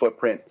leave your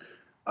footprint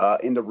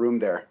in the room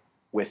there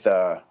with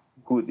the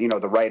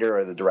writer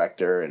or the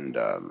director.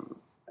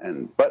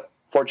 But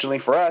fortunately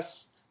for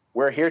us,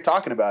 we're here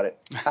talking about it.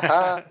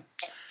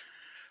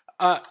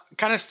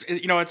 Kind of,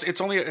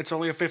 it's only a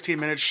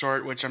 15-minute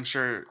short, which I'm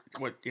sure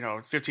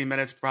 15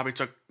 minutes probably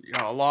took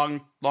a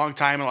long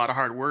time, a lot of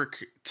hard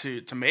work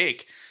to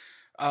make.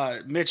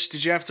 Mitch,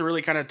 did you have to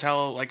really kind of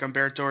tell like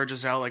Umberto or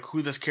Giselle like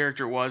who this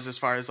character was, as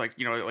far as like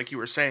like you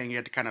were saying, you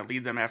had to kind of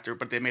lead them after,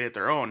 but they made it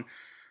their own.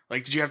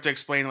 Like, did you have to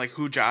explain like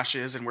who Josh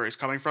is and where he's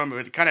coming from?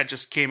 It kind of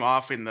just came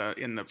off in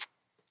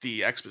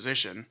the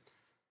exposition.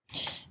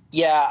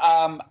 Yeah,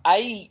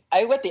 I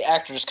let the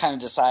actors kind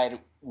of decide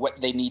what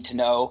they need to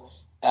know.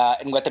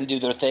 And let them do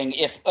their thing.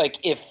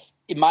 If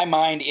in my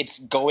mind it's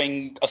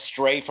going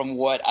astray from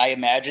what I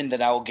imagined,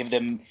 then I will give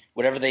them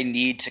whatever they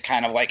need to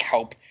kind of like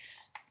help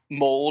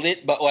mold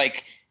it. But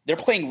like, they're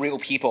playing real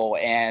people,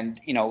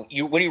 and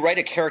when you write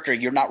a character,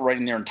 you're not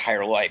writing their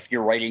entire life.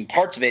 You're writing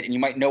parts of it, and you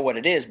might know what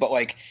it is, but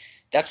like,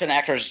 that's an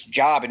actor's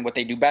job, and what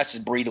they do best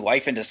is breathe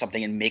life into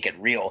something and make it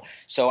real.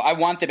 So I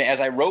want them,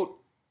 as I wrote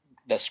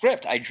the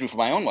script I drew for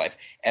my own life.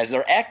 As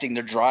they're acting,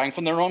 they're drawing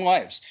from their own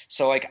lives.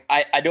 So like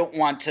I don't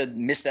want to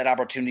miss that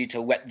opportunity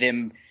to let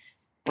them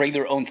bring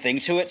their own thing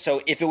to it.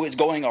 So if it was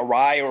going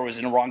awry or was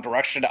in the wrong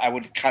direction, I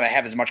would kind of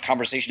have as much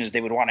conversation as they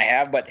would want to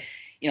have. But,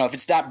 you know, if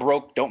it's not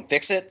broke, don't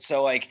fix it.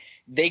 So like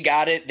they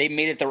got it, they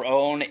made it their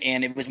own,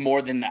 and it was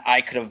more than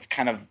I could have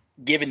kind of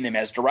given them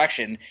as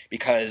direction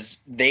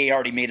because they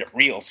already made it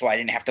real. So I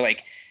didn't have to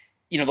like,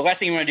 you know, the last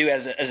thing you want to do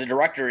as a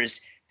director is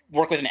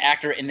work with an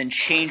actor and then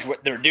change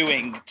what they're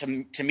doing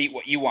to meet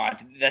what you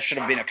want. That should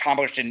have been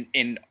accomplished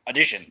in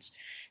auditions.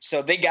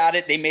 So they got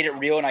it, they made it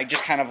real, and I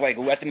just kind of like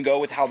let them go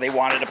with how they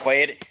wanted to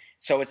play it.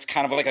 So it's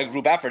kind of like a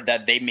group effort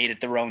that they made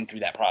it their own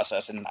through that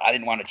process, and I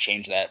didn't want to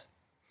change that.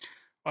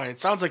 All right, it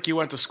sounds like you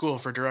went to school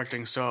for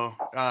directing, so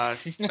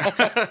Thank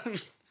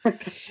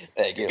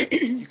you.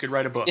 you could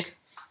write a book.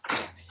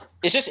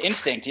 It's just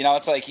instinct, you know.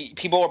 It's like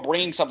people are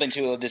bringing something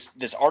to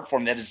this art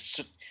form that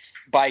is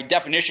by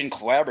definition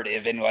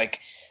collaborative, and like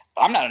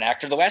I'm not an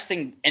actor. The last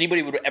thing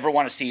anybody would ever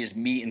want to see is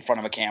me in front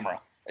of a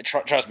camera.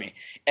 Trust me.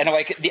 And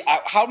like,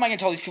 how am I going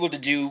to tell these people to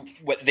do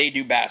what they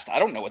do best? I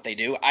don't know what they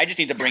do. I just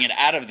need to bring it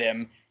out of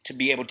them to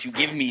be able to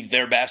give me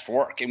their best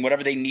work, and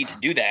whatever they need to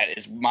do that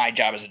is my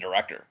job as a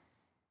director.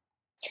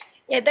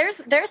 Yeah,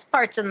 there's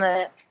parts in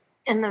the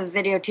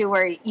video too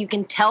where you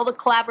can tell the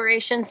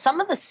collaboration.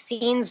 Some of the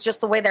scenes,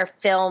 just the way they're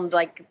filmed,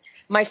 like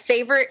my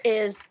favorite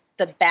is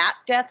the bat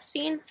death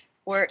scene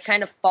where it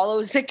kind of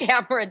follows the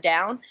camera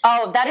down.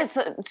 Oh, that is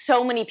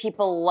so many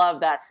people love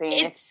that scene.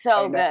 It's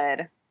so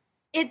good.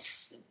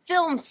 It's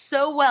filmed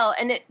so well,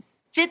 and it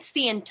fits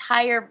the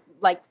entire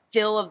like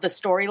feel of the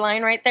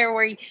storyline right there,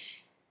 where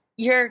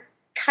you're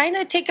kind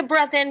of take a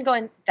breath in,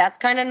 going, "That's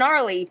kind of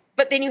gnarly,"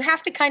 but then you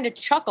have to kind of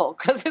chuckle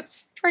because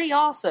it's pretty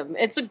awesome.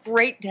 It's a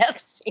great death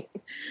scene.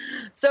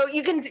 So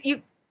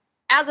you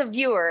as a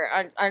viewer,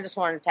 I just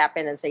wanted to tap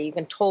in and say you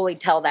can totally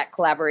tell that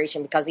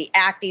collaboration because the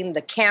acting,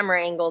 the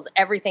camera angles,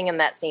 everything in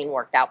that scene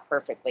worked out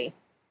perfectly.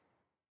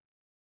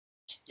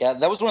 Yeah,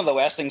 that was one of the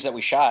last things that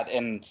we shot,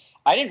 and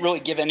I didn't really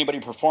give anybody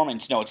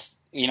performance notes.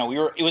 You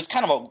know, it was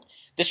kind of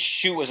this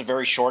shoot was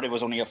very short. It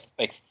was only I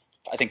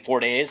think 4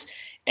 days,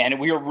 and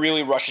we were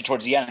really rushing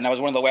towards the end, and that was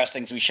one of the last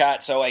things we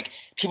shot. So like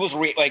people's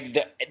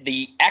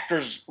the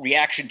actors'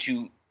 reaction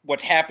to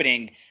what's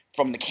happening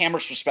from the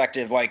camera's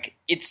perspective, like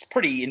it's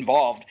pretty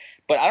involved.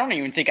 But I don't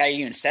even think I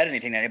even said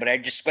anything to anybody. I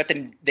just let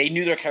them. They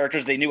knew their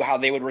characters. They knew how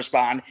they would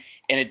respond,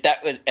 and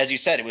as you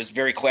said, it was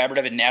very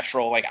collaborative and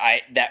natural. Like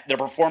their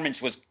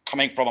performance was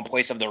coming from a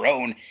place of their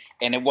own,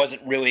 and it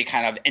wasn't really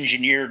kind of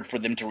engineered for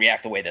them to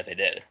react the way that they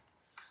did.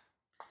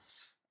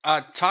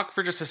 Talk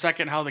for just a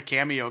second how the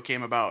cameo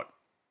came about.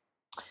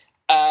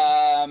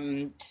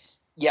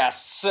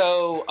 Yes.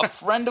 So a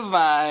friend of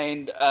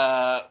mine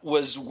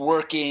was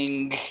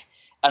working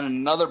on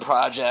another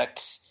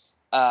project,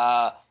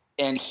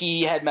 and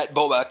he had met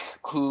Bobek,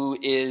 who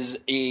is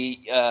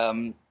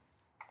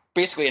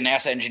basically a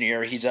NASA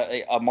engineer. He's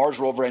a Mars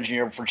rover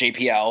engineer for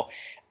JPL,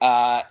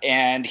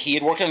 and he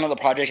had worked on another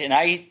project. And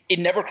it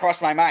never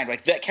crossed my mind.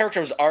 Like that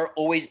characters are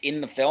always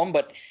in the film,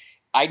 but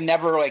I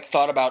never like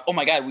thought about, oh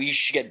my God, we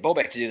should get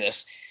Bobek to do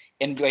this.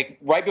 And like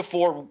right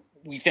before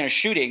we finished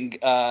shooting,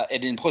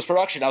 and in post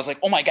production, I was like,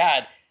 oh my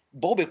God,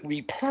 Bobek would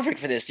be perfect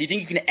for this. Do you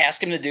think you can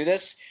ask him to do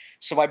this?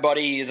 So my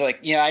buddy is like,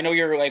 yeah, I know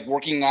you're like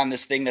working on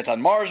this thing that's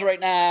on Mars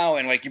right now,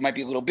 and like you might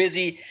be a little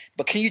busy,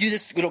 but can you do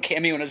this little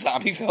cameo in a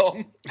zombie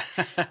film?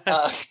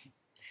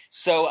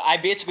 So I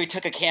basically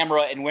took a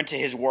camera and went to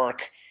his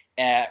work.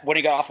 When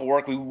he got off of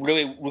work, we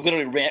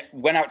literally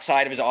went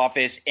outside of his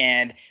office,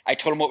 and I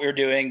told him what we were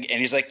doing, and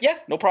he's like, yeah,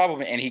 no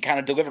problem. And he kind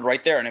of delivered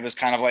right there. And it was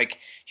kind of like,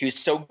 he was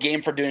so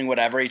game for doing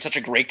whatever. He's such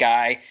a great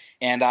guy.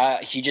 And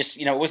he just,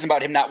 you know, it wasn't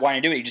about him not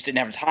wanting to do it. He just didn't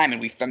have time, and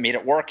we made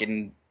it work.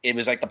 And it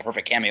was like the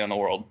perfect cameo in the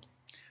world.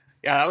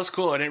 Yeah, that was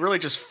cool. And it really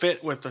just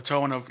fit with the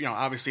tone of, you know,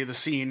 obviously the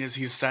scene is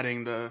he's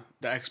setting the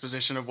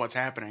exposition of what's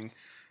happening.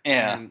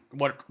 Yeah. And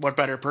what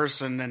better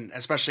person, and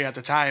especially at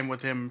the time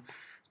with him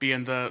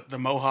being the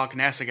Mohawk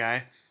NASA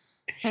guy.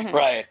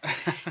 Right.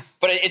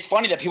 But it's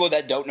funny that people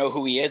that don't know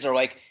who he is are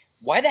like,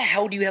 why the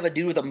hell do you have a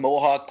dude with a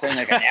mohawk playing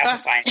like a NASA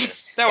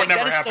scientist? That would like,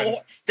 never happen.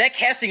 That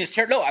casting is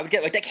terrible. No, I would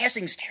get like, that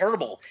casting is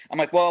terrible. I'm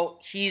like, well,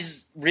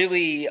 he's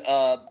really,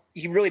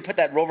 he really put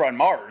that rover on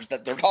Mars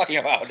that they're talking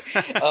about.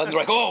 They're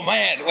like, oh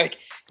man, like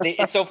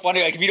it's so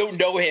funny. Like if you don't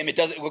know him, it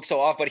doesn't look so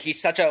off, but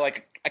he's such a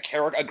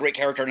great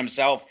character in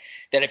himself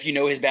that if you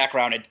know his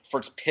background, it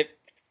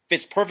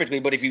fits perfectly.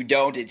 But if you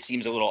don't, it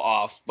seems a little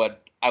off,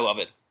 but I love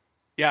it.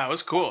 Yeah, it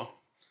was cool.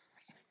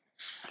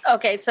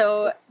 Okay,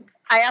 so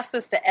I asked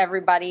this to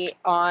everybody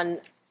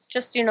on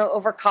just, you know,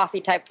 over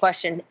coffee type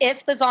question.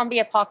 If the zombie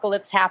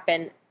apocalypse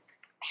happened,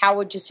 how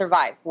would you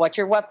survive? What's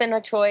your weapon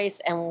of choice,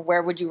 and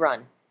where would you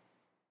run?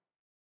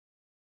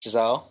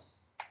 Giselle?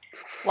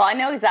 Well, I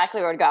know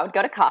exactly where to go. I would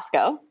go to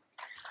Costco.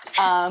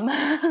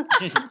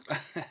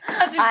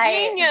 That's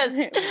genius.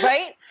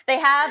 Right? They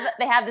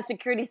have the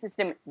security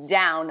system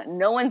down.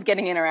 No one's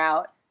getting in or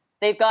out.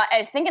 They've got,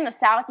 I think in the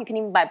South, you can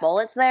even buy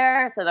bullets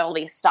there, so they'll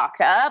be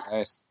stocked up.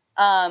 Nice.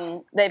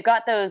 They've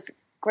got those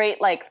great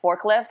like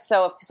forklifts.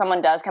 So if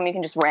someone does come, you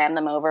can just ram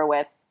them over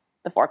with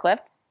the forklift.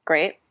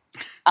 Great.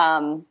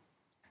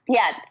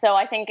 Yeah, so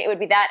I think it would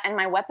be that. And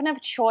my weapon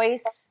of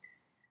choice,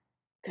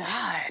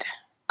 God.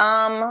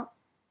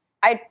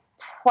 I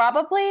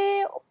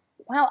probably,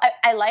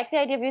 I like the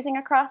idea of using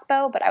a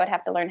crossbow, but I would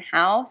have to learn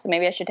how. So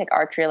maybe I should take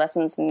archery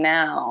lessons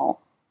now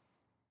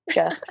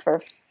just for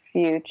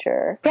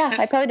future. Yeah,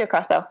 I'd probably do a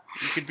crossbow.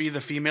 You could be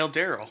the female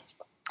Daryl.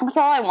 That's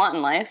all I want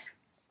in life.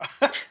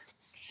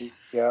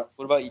 Yeah.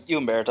 What about you,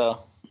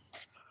 Umberto?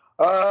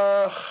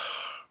 I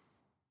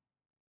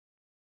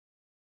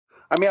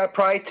mean, I'd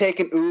probably take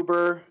an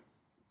Uber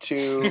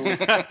to,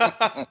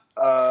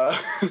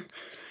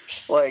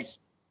 like,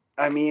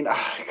 I mean,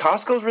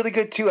 Costco's really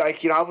good too. I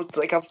was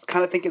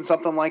kind of thinking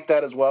something like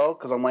that as well,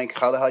 because I'm like,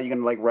 how the hell are you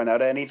gonna like run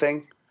out of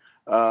anything?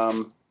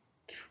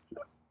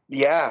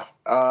 Yeah,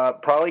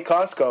 probably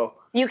Costco.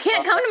 You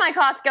can't come to my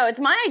Costco. It's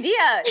my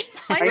idea.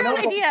 Find your own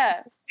idea.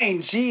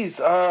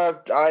 Jeez,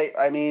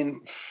 I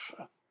mean,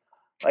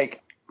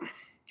 like,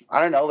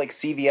 I don't know, like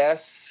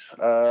CVS.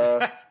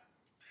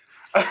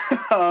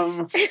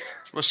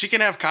 Well, she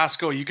can have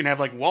Costco. You can have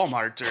like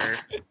Walmart or.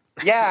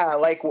 Yeah,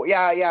 like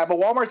yeah, but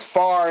Walmart's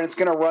far and it's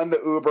gonna run the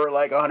Uber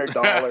like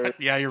 $100.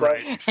 Yeah, you're so,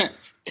 right.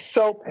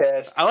 So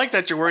pissed. I like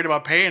that you're worried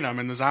about paying them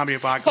in the zombie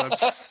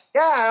apocalypse.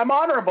 Yeah, I'm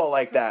honorable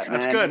like that, man.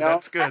 That's good. You know?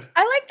 That's good.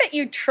 I like that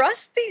you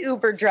trust the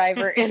Uber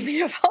driver in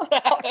the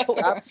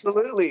apocalypse.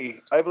 Absolutely.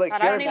 I'd be like,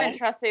 God, I don't even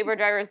trust the Uber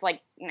drivers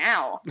like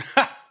now.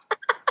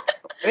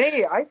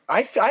 Hey,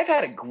 I've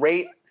had a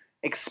great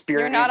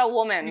experience. You're not a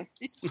woman.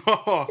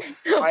 Oh.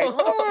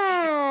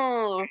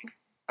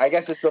 I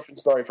guess it's a different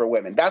story for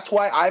women. That's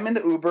why I'm in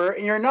the Uber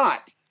and you're not.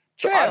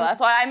 So True. That's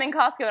why I'm in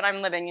Costco and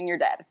I'm living and you're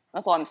dead.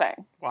 That's all I'm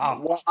saying.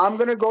 Wow. Well, I'm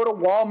going to go to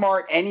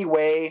Walmart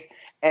anyway,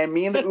 and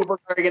me and the Uber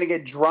are going to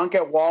get drunk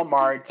at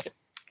Walmart,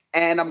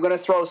 and I'm going to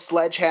throw a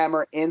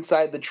sledgehammer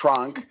inside the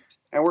trunk,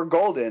 and we're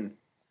golden.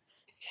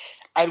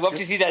 I'd love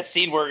to see that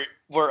scene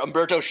where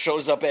Umberto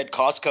shows up at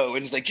Costco and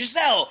he's like,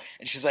 Giselle!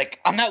 And she's like,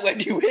 I'm not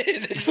letting you in.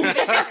 And she's like,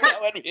 I'm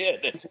not letting you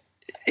in.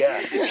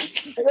 Yeah.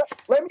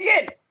 Let me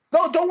in.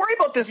 No, don't worry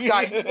about this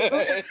guy.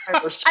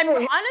 I'm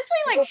honestly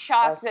like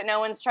shocked that no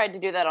one's tried to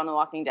do that on The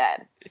Walking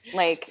Dead.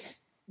 Like,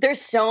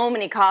 there's so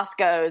many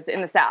Costco's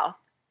in the South.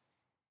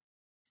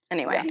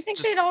 Anyway. Do you think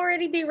they'd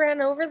already be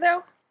ran over,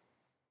 though?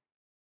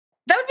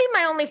 That would be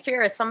my only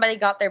fear if somebody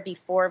got there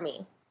before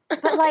me.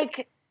 But,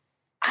 like,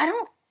 I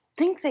don't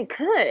think they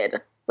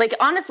could. Like,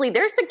 honestly,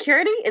 their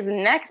security is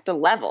next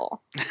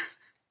level.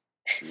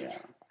 Yeah.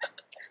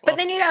 But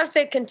then you'd have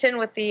to contend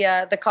with the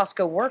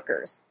Costco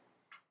workers.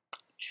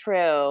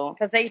 True.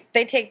 Because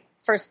they take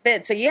first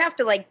bid. So you have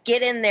to, like,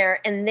 get in there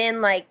and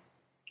then, like,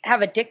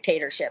 have a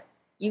dictatorship.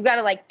 You got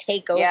to, like,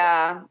 take over.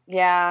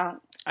 Yeah.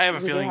 I have a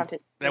We do feeling have to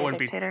that be a wouldn't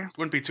dictator.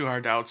 be too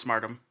hard to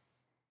outsmart them.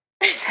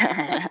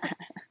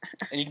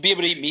 And you'd be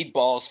able to eat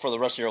meatballs for the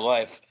rest of your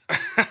life.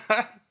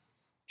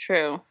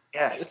 True.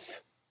 Yes.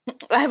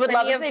 I would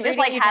love you if they have just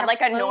like really- you'd had have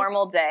like a clothes?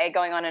 normal day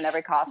going on in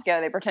every Costco.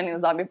 They pretending the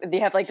zombie. They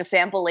have like the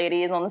sample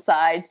ladies on the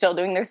side still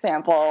doing their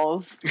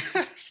samples.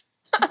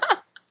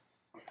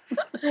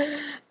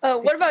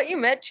 What about you,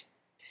 Mitch?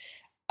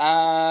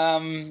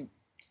 I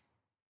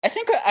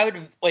think I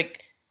would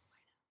like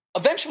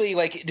eventually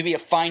like to be a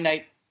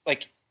finite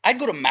like I'd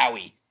go to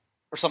Maui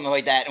or something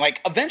like that. And like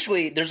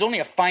eventually there's only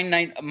a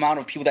finite amount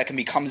of people that can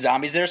become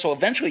zombies there, so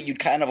eventually you'd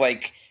kind of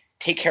like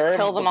take care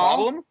Kill of the them all?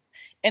 problem.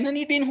 And then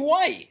you'd be in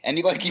Hawaii, and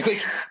you like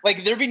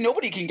there'd be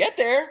nobody can get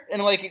there,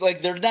 and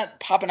like they're not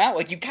popping out.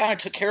 Like you kind of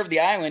took care of the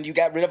island, you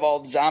got rid of all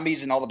the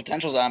zombies and all the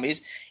potential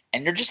zombies,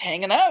 and you're just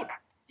hanging out.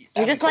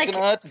 You just like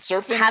coconuts and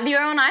surfing. have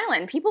your own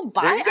island. People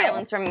There buy you go.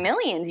 islands for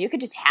millions. You could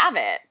just have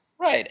it.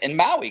 Right, and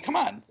Maui, come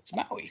on, it's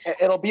Maui.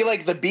 It'll be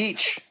like The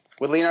Beach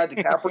with Leonardo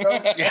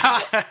DiCaprio.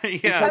 Yeah,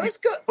 yeah. I was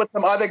go- With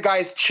some other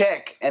guy's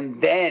chick,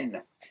 and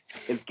then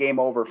it's game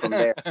over from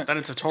there. Then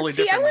it's a totally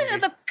See, I different went movie.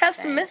 to the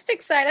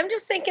pessimistic side. I'm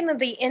just thinking of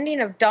the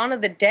ending of Dawn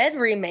of the Dead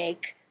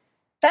remake.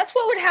 That's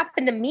what would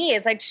happen to me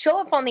is I'd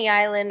show up on the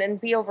island and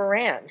be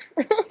overran.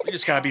 You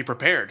just gotta be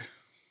prepared.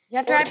 You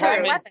have to Well, have the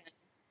problem your is- weapon.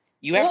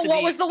 You have Well, to what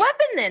be. was the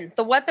weapon then?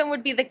 The weapon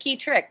would be the key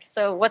trick.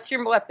 So what's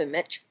your weapon,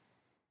 Mitch?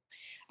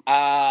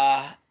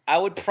 I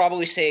would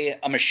probably say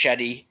a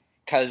machete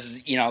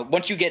because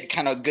once you get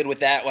kind of good with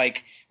that,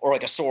 like or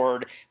like a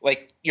sword,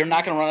 like you're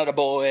not going to run out of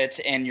bullets,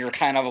 and you're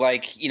kind of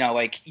like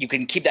like you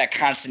can keep that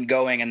constant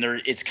going, and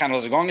it's kind of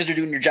as long as you're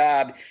doing your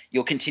job,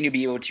 you'll continue to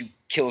be able to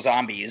kill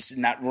zombies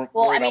and not Well,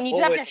 worry I mean, about you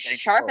do have bullets to and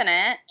sharpen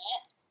it.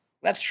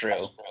 That's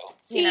true.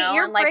 See, know,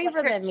 you're and, like,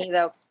 braver than me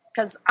though,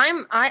 because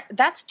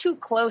that's too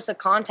close a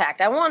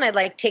contact. I want to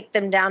like take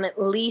them down at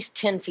least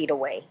 10 feet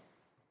away.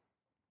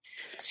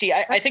 See,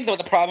 I think though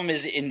the problem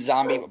is in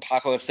zombie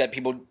apocalypse that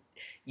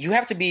you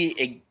have to be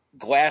a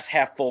glass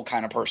half full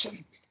kind of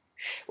person.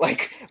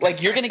 Like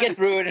you're gonna get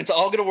through it and it's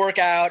all gonna work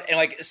out, and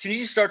like as soon as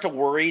you start to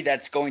worry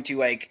that's going to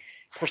like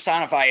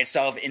personify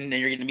itself, and then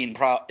you're going to be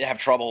have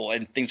trouble,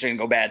 and things are going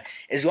to go bad.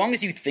 As long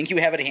as you think you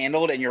have it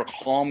handled, and you're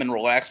calm and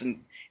relaxed,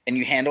 and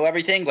you handle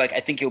everything, like, I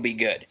think you'll be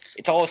good.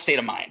 It's all a state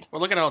of mind.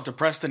 Well, look at how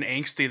depressed and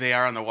angsty they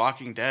are on The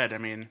Walking Dead. I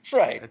mean,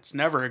 right? It's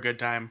never a good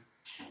time.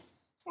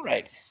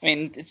 Right. I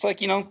mean, it's like,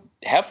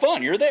 have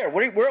fun. You're there.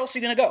 Where else are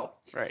you going to go?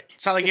 Right.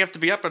 It's not like you have to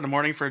be up in the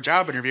morning for a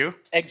job interview.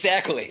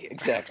 Exactly.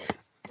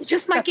 You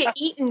just might get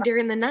eaten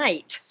during the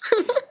night.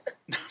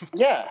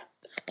 Yeah.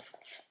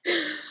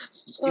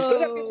 You still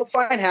got people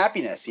find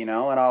happiness, and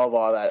all of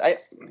all that.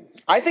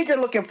 I think you're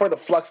looking for the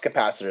flux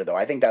capacitor, though.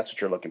 I think that's what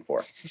you're looking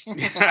for.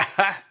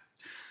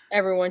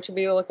 Everyone should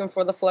be looking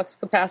for the flux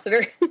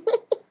capacitor.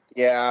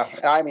 Yeah,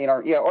 I mean,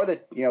 or the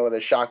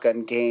the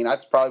shotgun gain.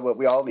 That's probably what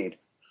we all need.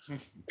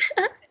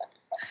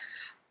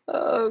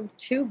 Oh,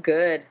 too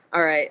good.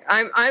 All right,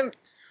 I'm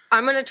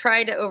gonna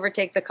try to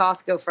overtake the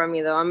Costco from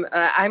you, though.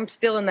 I'm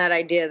still in that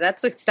idea.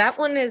 That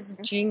one is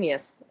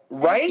genius.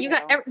 Right? You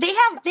got they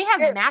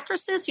have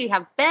mattresses. You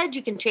have beds.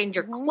 You can change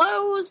your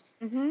clothes.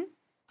 Mm-hmm.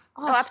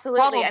 Oh,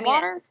 absolutely. I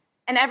mean,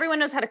 and everyone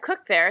knows how to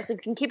cook there, so you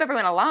can keep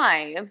everyone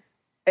alive.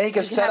 And you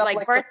can set have, up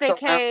like birthday some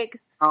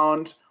cakes.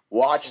 Sound,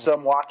 watch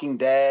some Walking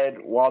Dead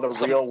while the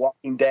real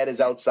Walking Dead is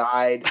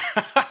outside.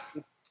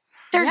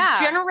 There's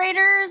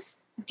generators,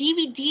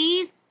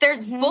 DVDs.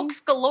 There's books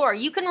galore.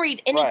 You can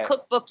read any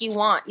cookbook you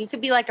want. You could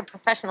be like a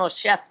professional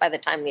chef by the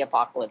time the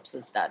apocalypse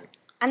is done.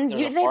 And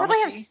they probably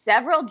have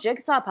several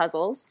jigsaw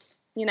puzzles,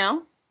 Yeah.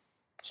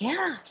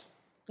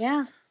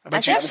 Yeah. I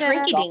bet you have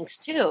shrinky dinks,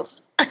 too.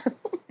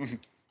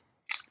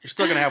 You're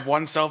still going to have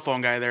one cell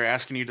phone guy there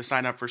asking you to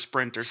sign up for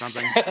Sprint or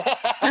something.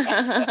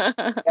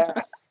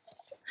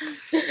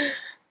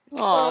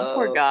 Oh,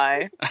 poor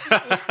guy.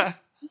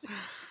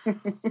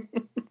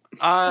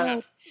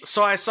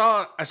 So I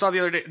saw the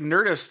other day,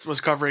 Nerdist was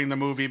covering the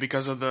movie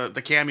because of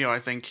the cameo, I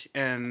think,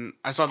 and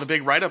I saw the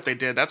big write-up they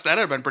did. That'd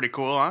have been pretty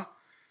cool, huh?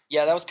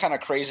 Yeah, that was kind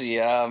of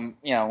crazy.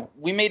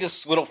 We made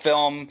this little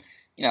film,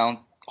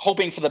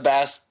 hoping for the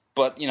best,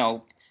 but,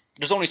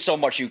 there's only so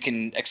much you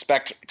can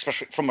expect,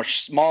 especially from a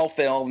small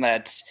film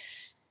that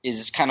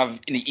is kind of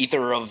in the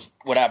ether of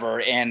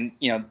whatever. And,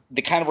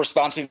 the kind of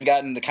response we've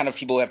gotten, the kind of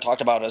people who have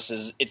talked about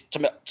us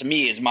to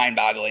me is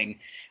mind-boggling.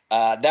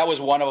 That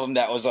was one of them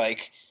that was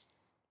like,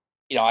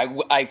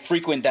 I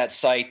frequent that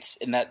site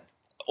and that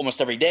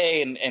almost every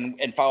day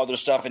and follow their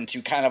stuff, and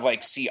to kind of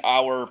like see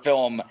our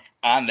film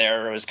on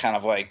there, it was kind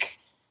of like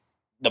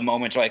the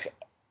moment like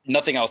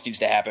nothing else needs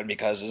to happen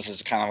because this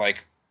is kind of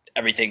like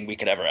everything we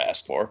could ever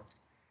ask for.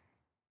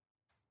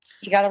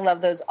 You gotta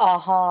love those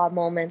aha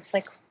moments,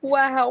 like,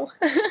 wow.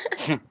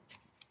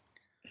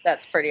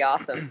 That's pretty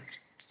awesome.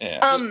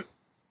 Yeah.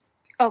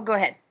 Oh, go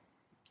ahead.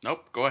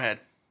 Nope, go ahead.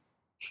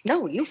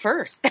 No, you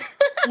first.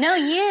 No,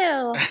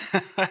 you.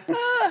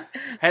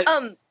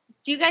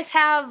 Do you guys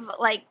have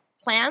like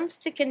plans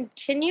to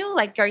continue?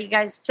 Like, are you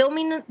guys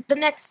filming the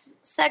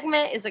next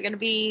segment? Is it going to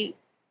be?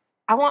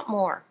 I want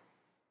more.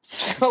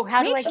 So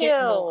how do I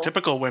get more?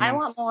 Typical women. I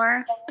want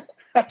more.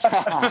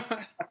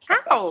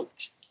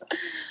 Ouch.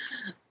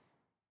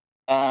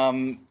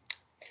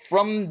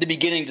 From the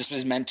beginning, this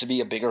was meant to be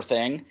a bigger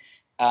thing.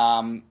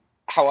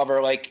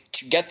 However, like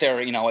to get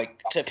there,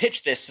 like to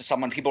pitch this to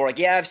someone, people were like,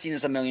 "Yeah, I've seen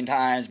this a million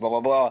times." Blah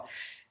blah blah.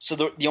 So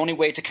the only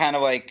way to kind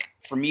of like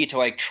for me to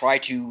like try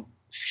to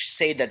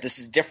say that this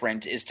is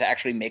different is to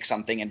actually make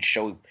something and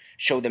show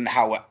them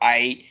how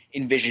I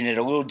envision it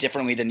a little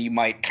differently than you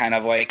might kind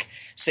of like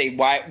say,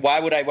 why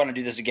would I want to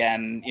do this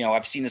again?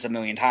 I've seen this a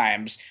million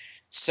times.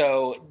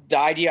 So the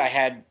idea I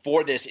had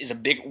for this is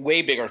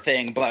way bigger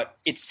thing, but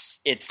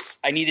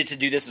I needed to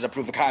do this as a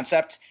proof of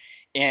concept,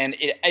 and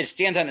it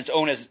stands on its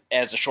own as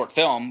a short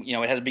film.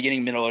 It has a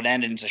beginning, middle, and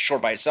end, and it's a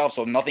short by itself.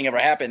 So if nothing ever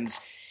happens,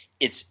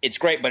 it's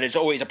great, but it's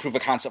always a proof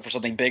of concept for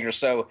something bigger.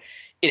 So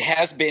it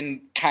has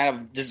been kind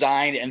of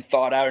designed and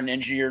thought out and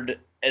engineered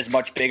as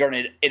much bigger,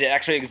 and it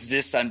actually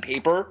exists on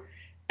paper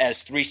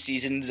as 3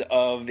 seasons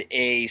of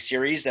a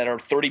series that are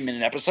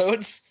 30-minute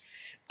episodes.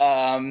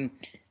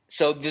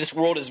 So this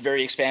world is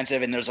very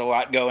expansive, and there's a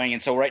lot going,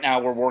 and so right now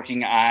we're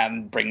working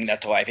on bringing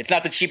that to life. It's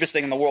not the cheapest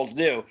thing in the world to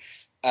do,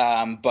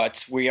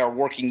 but we are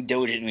working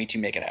diligently to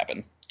make it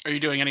happen. Are you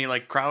doing any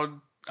like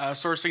crowd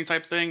sourcing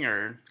type thing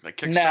or like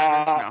Kickstarter?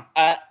 No.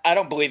 I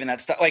don't believe in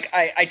that stuff. Like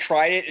I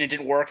tried it and it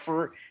didn't work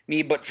for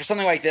me, but for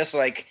something like this,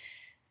 like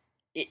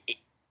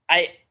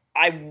I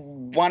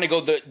want to go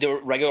the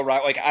regular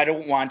route. Like I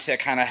don't want to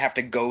kind of have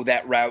to go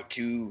that route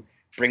to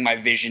bring my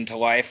vision to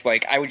life.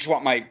 Like I would just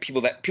want my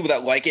people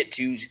that like it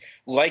to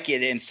like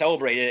it and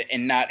celebrate it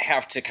and not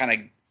have to kind of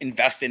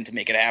invest in to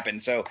make it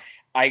happen. So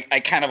I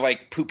kind of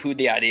like poo-pooed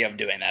the idea of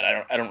doing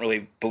that. I don't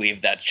really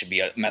believe that should be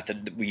a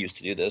method that we use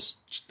to do this.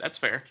 That's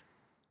fair.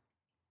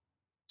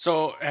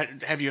 So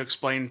have you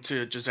explained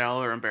to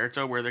Giselle or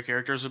Umberto where the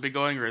characters will be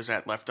going, or is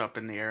that left up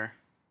in the air?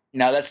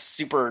 No, that's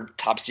super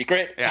top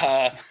secret.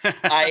 Yeah.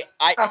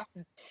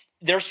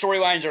 Their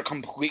storylines are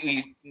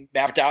completely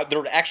mapped out.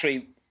 They're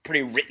actually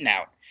pretty written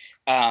out.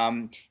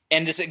 And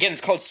this, again,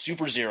 it's called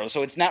Super Zero.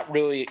 So it's not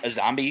really a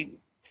zombie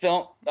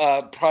film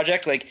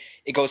project, like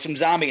it goes from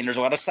zombie and there's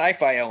a lot of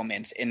sci-fi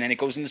elements, and then it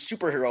goes into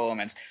superhero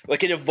elements.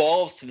 Like it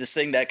evolves to this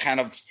thing that kind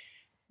of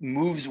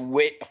moves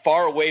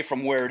far away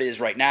from where it is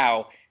right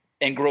now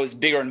and grows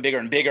bigger and bigger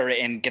and bigger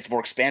and gets more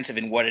expansive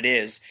in what it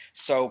is.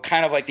 So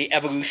kind of like the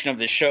evolution of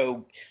the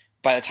show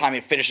by the time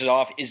it finishes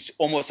off is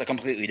almost a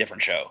completely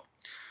different show.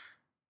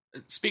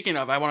 Speaking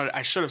of,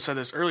 I should have said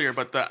this earlier,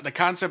 but the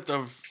concept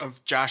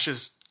of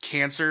Josh's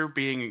cancer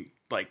being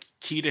like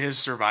key to his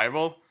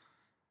survival,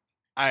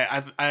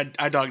 I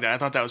dug that. I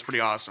thought that was pretty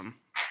awesome.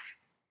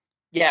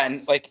 Yeah,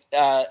 and like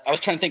I was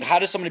trying to think, how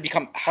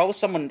is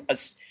someone a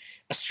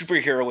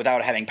superhero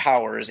without having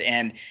powers,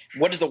 and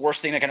what is the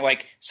worst thing that can,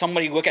 like,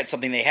 somebody look at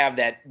something they have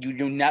that you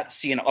do not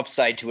see an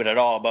upside to it at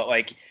all, but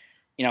like,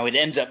 you know, it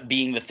ends up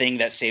being the thing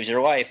that saves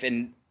your life.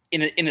 And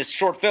in this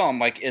short film,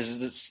 like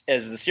as the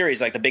series,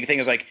 like the big thing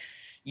is like,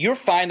 you're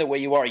fine the way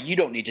you are. You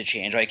don't need to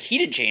change. Like he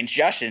didn't change,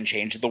 Josh didn't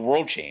change, the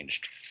world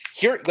changed.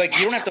 Here, like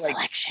you don't have to like.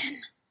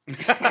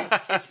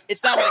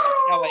 It's not like,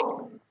 you know, like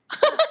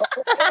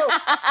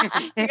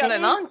you got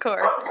an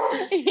encore.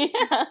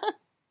 Yeah.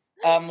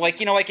 Like,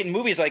 you know, like in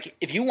movies, like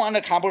if you want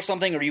to accomplish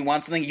something or you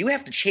want something, you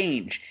have to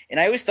change. And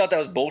I always thought that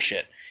was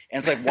bullshit. And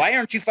it's like, why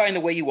aren't you fine the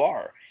way you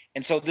are?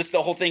 And so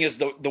the whole thing is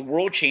the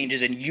world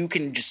changes and you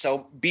can just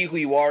be who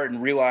you are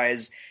and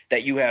realize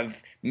that you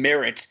have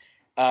merit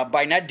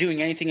by not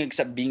doing anything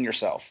except being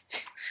yourself.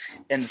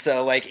 And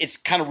so like it's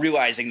kind of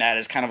realizing that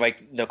is kind of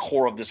like the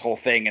core of this whole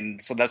thing.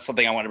 And so that's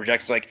something I want to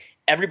project. It's like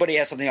everybody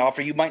has something to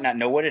offer. You might not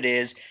know what it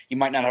is. You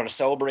might not know how to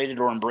celebrate it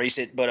or embrace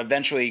it, but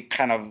eventually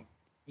kind of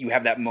you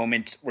have that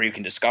moment where you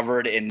can discover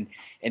it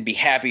and be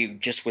happy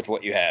just with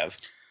what you have.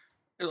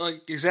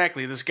 Like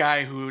exactly, this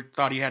guy who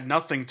thought he had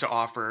nothing to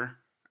offer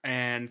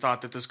and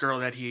thought that this girl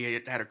that he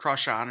had a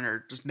crush on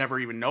or just never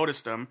even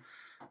noticed him.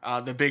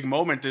 The big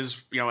moment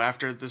is, you know,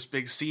 after this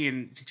big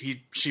scene,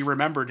 she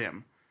remembered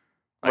him.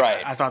 Like,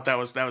 right. I thought that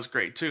was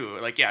great too.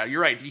 Like, yeah,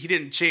 you're right. He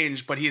didn't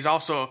change, but he's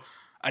also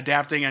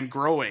adapting and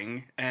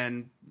growing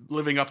and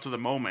living up to the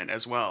moment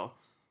as well.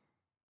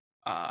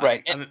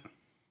 Right.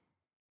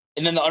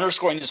 And then the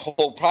underscoring this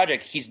whole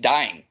project, he's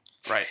dying.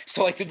 Right.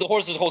 So like through the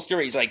course of this whole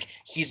story, like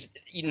he's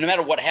no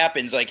matter what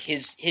happens, like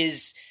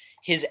his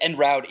end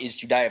route is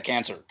to die of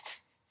cancer.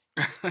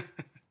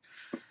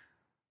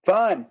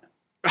 Fun.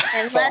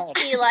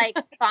 Unless he like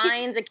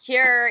finds a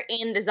cure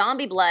in the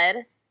zombie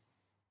blood.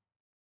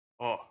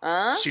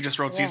 Oh, she just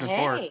wrote season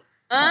 4.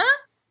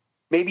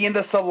 Maybe in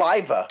the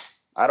saliva.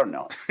 I don't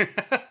know.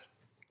 I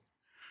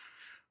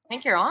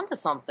think you're onto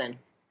something.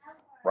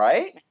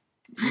 Right?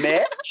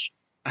 Mitch?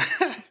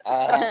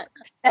 That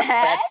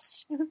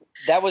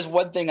was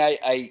one thing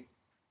it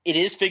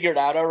is figured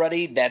out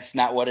already. That's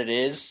not what it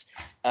is.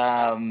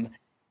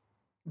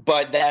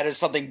 But that is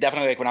something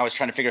definitely like when I was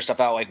trying to figure stuff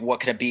out, like what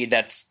could it be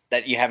that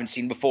you haven't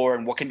seen before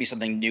and what can be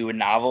something new and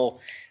novel.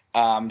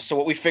 So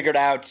what we figured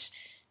out,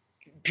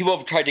 people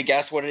have tried to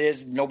guess what it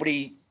is.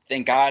 Nobody,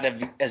 thank God,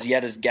 as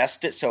yet has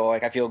guessed it. So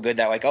like I feel good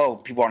that like, oh,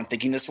 people aren't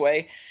thinking this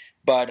way.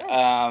 But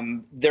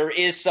there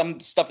is some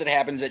stuff that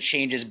happens that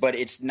changes, but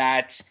it's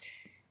not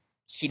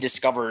he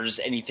discovers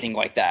anything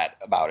like that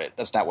about it.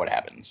 That's not what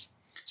happens.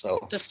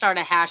 So just start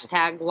a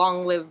hashtag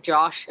long live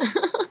Josh.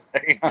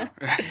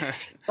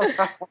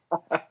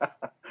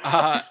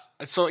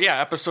 So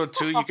yeah, episode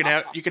 2, you could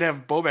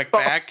have Bobek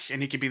back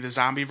and he could be the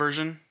zombie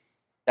version.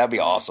 That'd be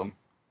awesome.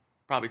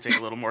 Probably take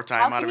a little more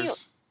time out of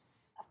his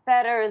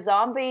Better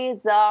zombie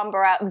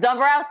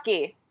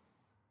Zomborowski.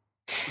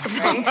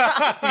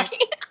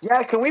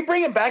 Yeah, can we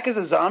bring him back as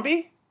a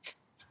zombie?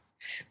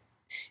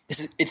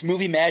 It's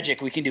movie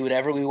magic. We can do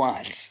whatever we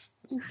want.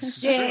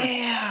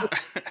 Yeah.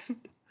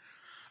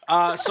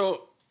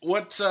 So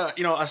what's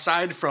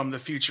aside from the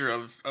future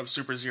of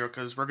Super Zero,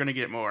 because we're gonna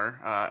get more.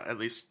 At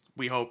least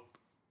we hope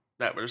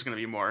that there's gonna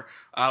be more.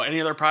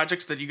 Any other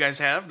projects that you guys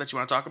have that you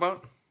want to talk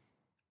about?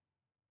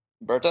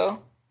 Berto?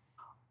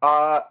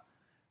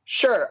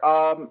 Sure.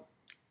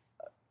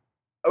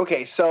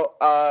 Okay, so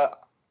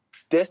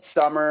this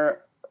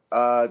summer,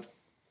 I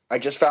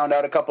just found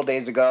out a couple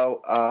days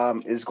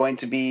ago, is going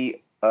to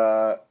be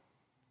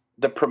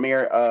the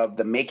premiere of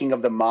The Making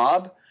of the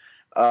Mob.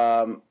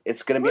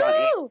 It's going to be on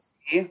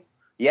AMC.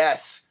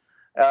 Yes.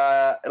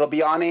 It'll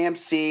be on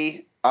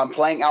AMC. I'm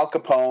playing Al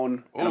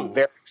Capone, and I'm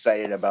very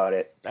excited about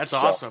it. That's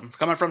awesome.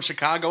 Coming from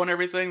Chicago and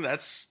everything,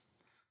 that's...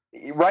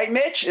 Right,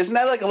 Mitch? Isn't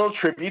that like a little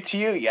tribute to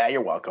you? Yeah,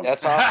 you're welcome.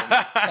 That's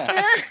awesome.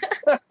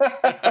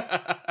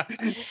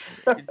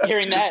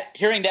 Hearing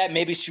that,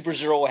 maybe Super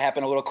Zero will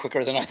happen a little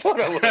quicker than I thought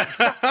it would.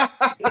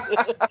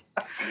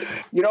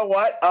 You know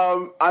what?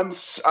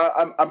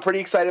 I'm pretty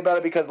excited about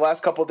it because the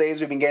last couple of days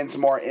we've been getting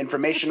some more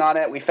information on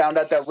it. We found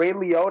out that Ray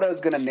Liotta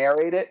is going to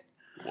narrate it.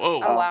 Whoa!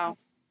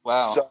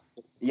 Wow! So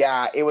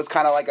yeah, it was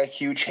kind of like a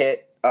huge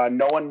hit.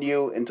 No one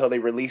knew until they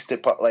released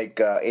it.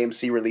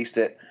 AMC released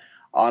it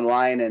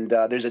online, and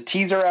there's a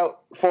teaser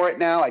out for it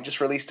now. I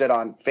just released it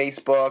on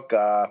Facebook.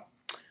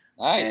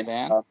 Nice,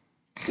 man.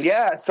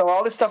 Yeah, so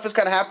all this stuff is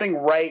kind of happening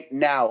right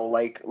now,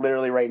 like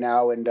literally right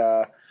now, and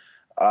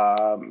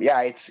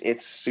yeah,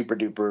 it's super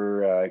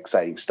duper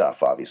exciting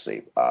stuff.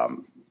 Obviously,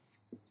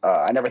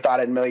 I never thought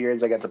in a million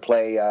years I got to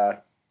play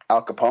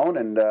Al Capone,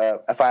 and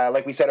if I,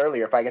 like we said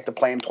earlier, if I get to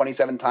play him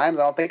 27 times,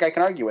 I don't think I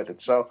can argue with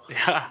it. So,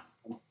 Yeah.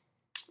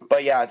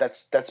 But yeah,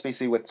 that's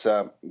basically what's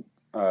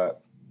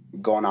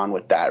going on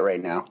with that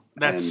right now.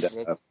 That's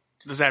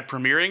is that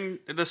premiering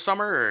this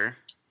summer or?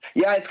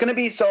 Yeah, it's gonna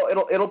be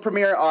it'll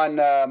premiere on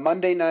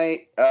Monday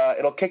night.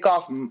 It'll kick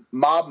off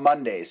Mob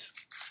Mondays,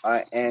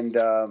 and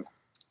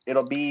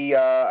it'll be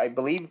I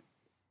believe.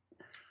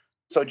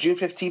 So June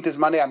 15th is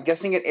Monday. I'm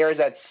guessing it airs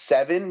at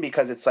 7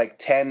 because it's like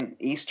 10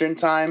 Eastern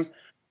time.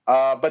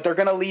 But they're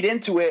gonna lead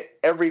into it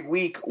every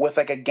week with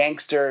like a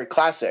gangster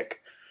classic.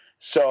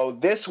 So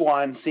this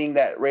one, seeing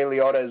that Ray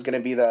Liotta is going to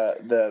be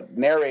the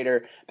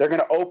narrator, they're going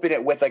to open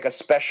it with like a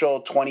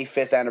special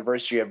 25th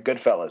anniversary of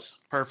Goodfellas.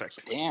 Perfect.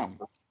 Damn.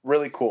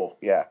 Really cool.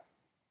 Yeah.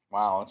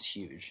 Wow, that's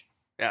huge.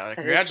 Yeah, like,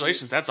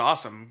 congratulations. That's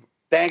awesome.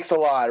 Thanks a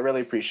lot. I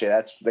really appreciate it.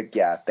 That's like,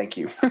 yeah, thank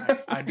you.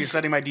 I'd be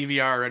setting my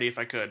DVR already if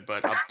I could,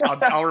 but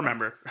I'll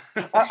remember.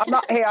 I'm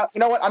not. Hey, you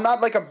know what? I'm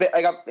not like a bit.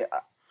 Like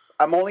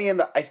I'm only in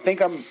the. I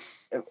think I'm.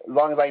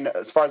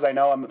 As far as I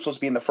know, I'm supposed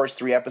to be in the first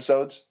 3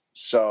 episodes.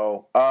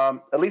 So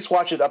at least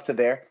watch it up to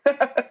there.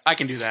 I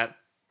can do that.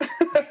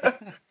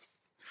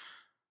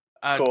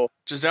 Cool.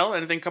 Giselle,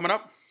 anything coming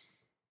up?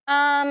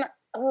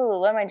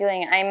 What am I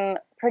doing? I'm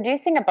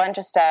producing a bunch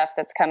of stuff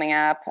that's coming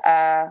up.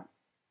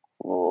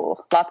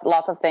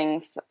 Lots of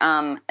things.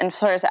 And as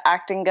far as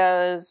acting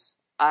goes,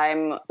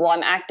 I'm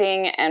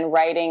acting and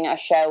writing a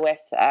show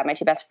with my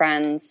 2 best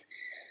friends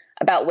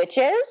about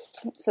witches.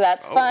 So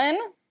that's fun.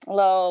 A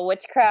little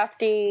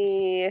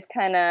witchcrafty,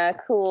 kind of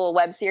cool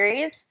web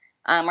series.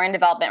 We're in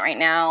development right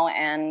now,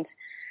 and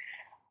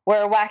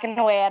we're whacking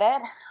away at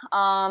it.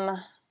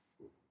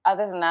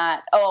 Other than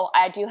that,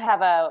 I do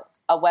have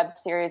a web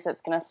series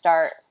that's going to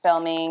start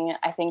filming,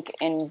 I think,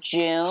 in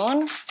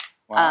June.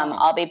 Wow.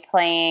 I'll be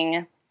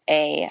playing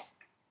a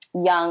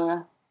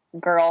young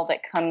girl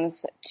that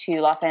comes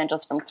to Los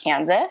Angeles from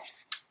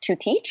Kansas to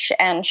teach,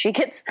 and she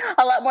gets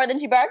a lot more than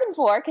she bargained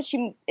for because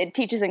it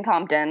teaches in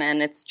Compton,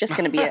 and it's just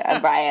going to be a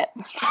riot.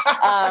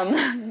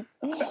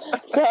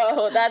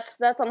 So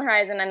that's on the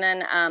horizon, and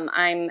then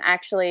I'm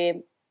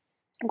actually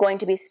going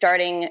to be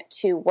starting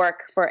to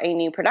work for a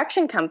new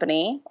production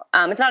company.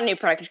 It's not a new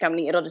production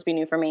company; it'll just be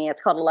new for me.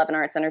 It's called 11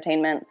 Arts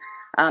Entertainment.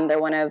 They're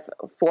one of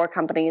 4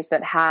 companies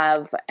that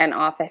have an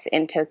office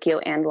in Tokyo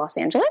and Los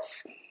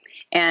Angeles.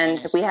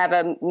 And we have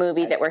a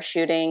movie that we're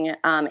shooting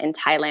in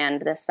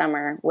Thailand this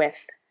summer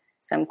with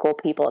some cool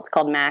people. It's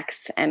called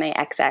Max,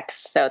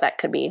 M-A-X-X. So that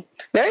could be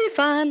very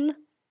fun.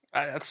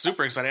 That's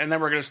super exciting. And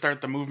then we're going to start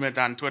the movement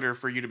on Twitter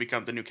for you to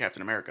become the new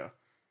Captain America.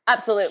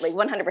 Absolutely,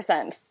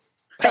 100%.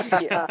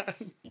 Thank you.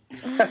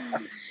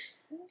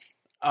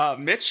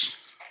 Mitch?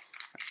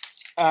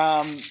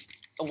 A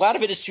lot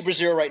of it is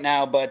Super-Zero right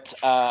now, but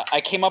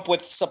I came up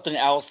with something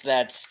else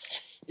that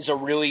is a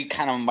really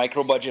kind of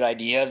micro-budget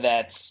idea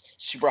that's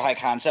super high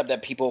concept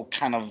that people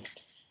kind of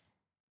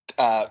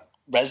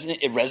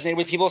resonated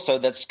with people, so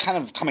that's kind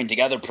of coming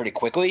together pretty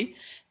quickly.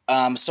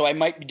 So I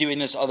might be doing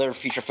this other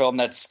feature film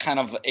that's kind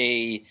of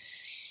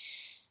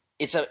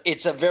it's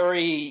a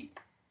very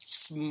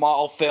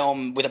small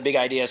film with a big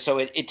idea. So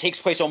it takes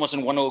place almost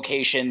in one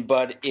location,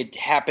 but it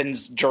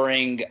happens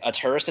during a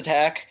terrorist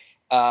attack,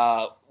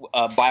 a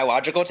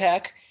biological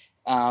attack,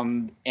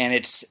 and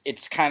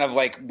it's kind of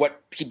like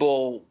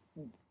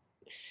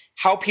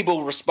how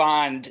people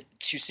respond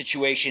to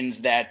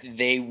situations that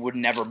they would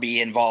never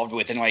be involved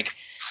with, and like,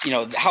 you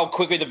know, how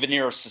quickly the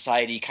veneer of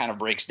society kind of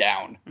breaks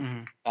down.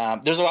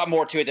 Mm-hmm. There's a lot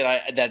more to it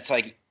that's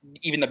like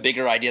even the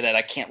bigger idea that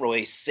I can't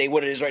really say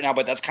what it is right now,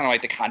 but that's kind of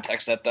like the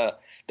context that the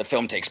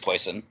film takes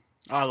place in.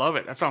 Oh, I love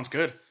it. That sounds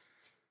good.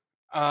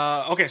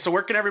 Okay, so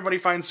where can everybody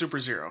find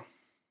Super-Zero?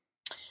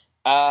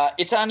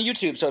 It's on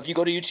YouTube. So if you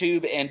go to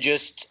YouTube and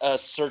just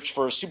search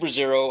for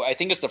Super-Zero, I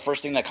think it's the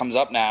first thing that comes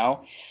up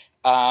now.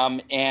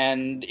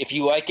 And if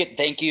you like it,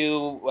 thank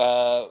you.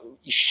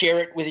 Share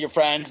it with your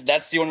friends.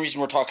 That's the only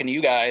reason we're talking to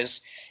you guys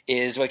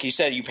is, like you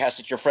said, you pass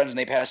it to your friends and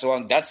they pass it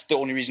along. That's the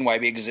only reason why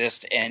we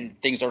exist, and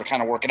things are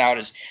kind of working out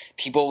is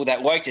people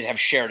that liked it have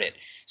shared it.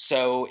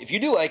 So if you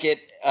do like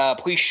it,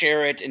 please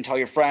share it and tell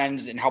your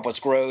friends and help us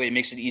grow. It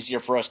makes it easier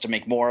for us to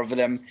make more of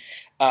them.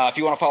 If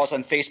you want to follow us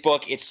on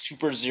Facebook, it's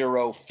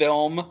Super-Zero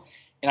Film,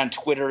 and on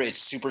Twitter, it's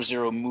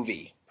Super-Zero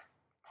Movie.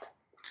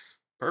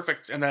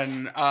 Perfect. And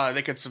then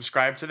they could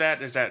subscribe to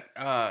that. Is that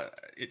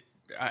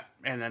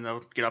and then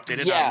they'll get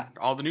updated on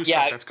all the new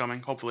stuff that's coming,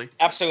 hopefully.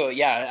 Absolutely,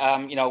 yeah.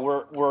 You know,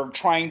 we're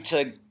trying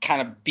to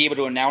kind of be able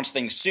to announce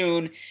things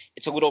soon.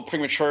 It's a little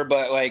premature,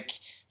 but like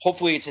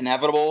hopefully it's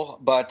inevitable.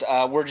 But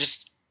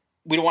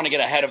we don't want to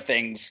get ahead of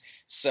things.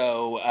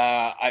 So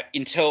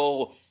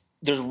until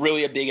there's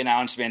really a big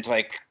announcement,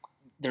 like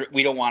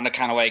we don't want to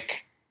kind of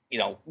like, you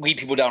know, lead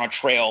people down a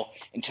trail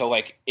until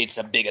like it's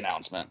a big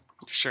announcement.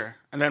 Sure.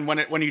 And then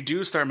when you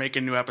do start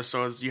making new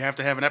episodes, you have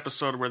to have an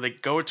episode where they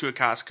go to a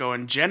Costco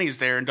and Jenny's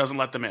there and doesn't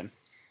let them in.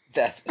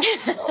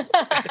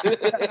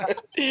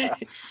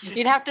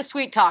 You'd have to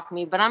sweet talk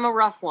me, but I'm a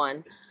rough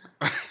one.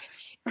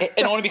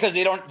 And only because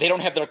they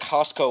don't have their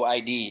Costco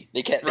ID.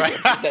 They can't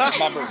prove that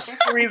members.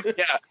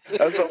 Yeah,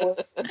 that's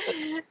what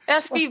It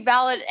has to be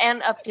valid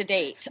and up to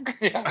date.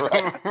 Yeah,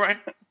 right. Right.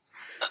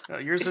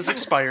 Yours is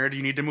expired.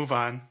 You need to move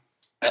on.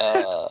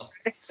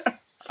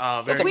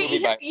 That's a movie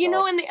by You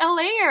know, in the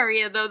LA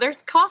area, though,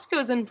 there's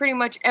Costco's in pretty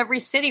much every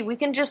city. We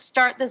can just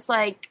start this,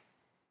 like,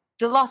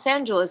 the Los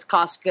Angeles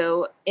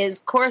Costco is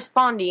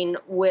corresponding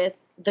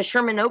with the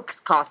Sherman Oaks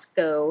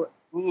Costco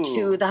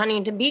to the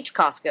Huntington Beach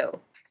Costco.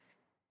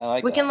 I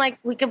like that.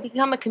 We can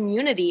become a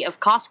community of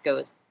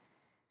Costco's.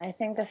 I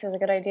think this is a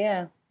good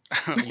idea.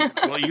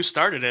 Well, you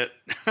started it.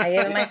 I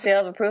gave it my seal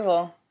of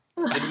approval.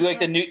 It'd be like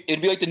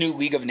the new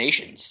League of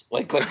Nations.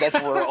 Like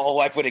that's where all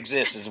life would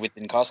exist is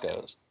within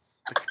Costco's.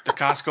 The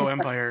Costco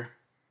Empire.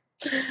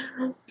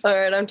 All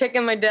right, I'm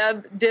taking my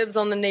dibs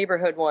on the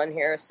neighborhood one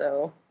here,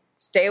 so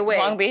stay away.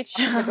 Long Beach.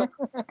 I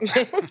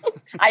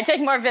take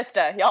more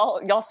Vista.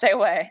 Y'all stay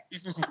away.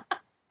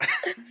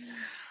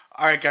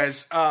 All right,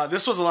 guys.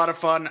 This was a lot of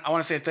fun. I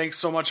want to say thanks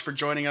so much for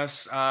joining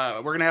us.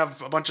 We're going to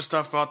have a bunch of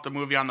stuff about the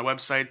movie on the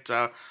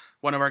website.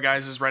 One of our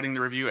guys is writing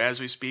the review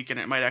as we speak, and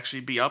it might actually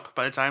be up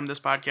by the time this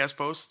podcast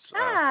posts. So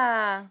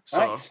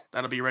Nice.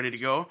 that'll be ready to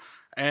go.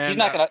 And He's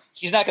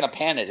not gonna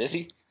pan it, is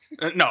he?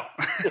 no.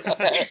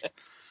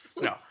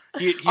 No.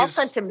 I'll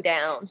hunt him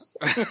down.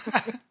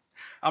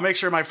 I'll make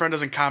sure my friend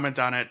doesn't comment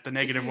on it, the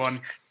negative one.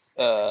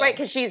 Right,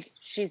 because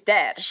she's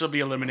dead. She'll be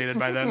eliminated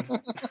by then.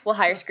 We'll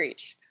hire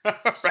Screech.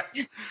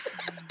 Right.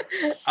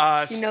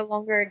 She no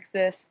longer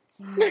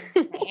exists.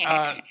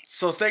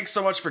 So thanks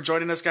so much for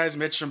joining us, guys.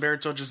 Mitch,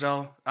 Umberto,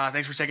 Giselle.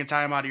 Thanks for taking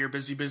time out of your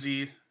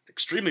busy,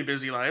 extremely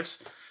busy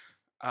lives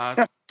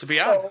to be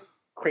so on.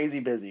 crazy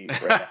busy.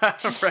 Right?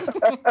 Right.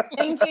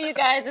 Thank you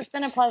guys. It's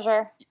been a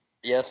pleasure.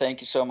 Yeah, thank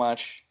you so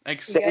much.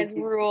 Thanks. You guys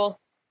rule.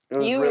 It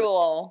was You really-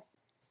 rule.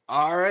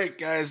 All right,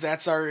 guys.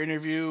 That's our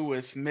interview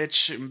with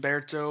Mitch,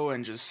 Umberto,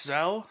 and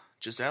Giselle.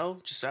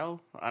 Giselle.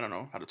 I don't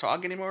know how to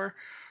talk anymore.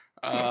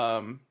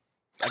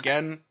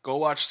 Again, go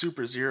watch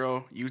Super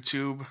Zero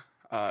YouTube.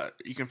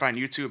 You can find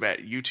YouTube at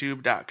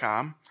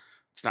youtube.com.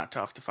 It's not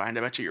tough to find.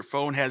 I bet you your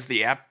phone has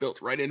the app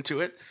built right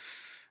into it.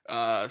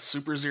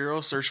 Super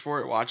Zero, search for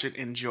it, watch it,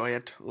 enjoy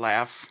it,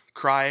 laugh,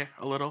 cry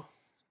a little.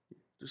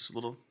 Just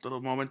a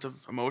little moment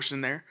of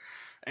emotion there.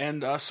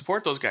 And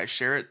support those guys.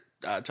 Share it.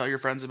 Tell your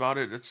friends about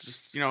it. It's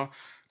just, a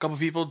couple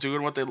people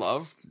doing what they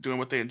love, doing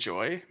what they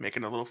enjoy,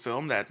 making a little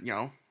film that,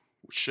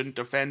 shouldn't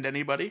offend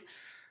anybody.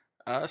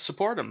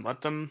 Support them.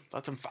 Let them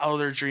follow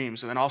their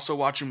dreams. And then also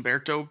watch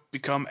Umberto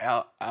become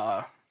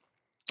I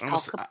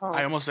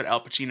almost said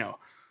Al Pacino.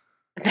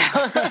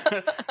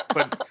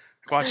 But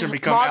watch him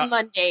become Mom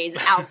Mondays,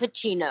 Al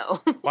Pacino.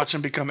 Watch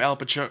him become Al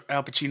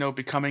Pacino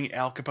becoming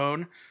Al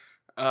Capone.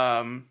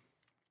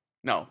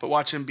 No, but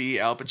watch him be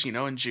Al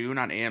Pacino in June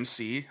on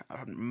AMC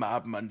on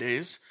Mob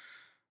Mondays,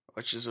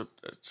 which is a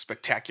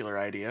spectacular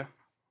idea.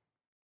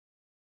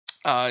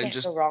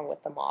 Can't go wrong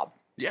with the mob.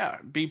 Yeah,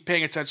 be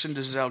paying attention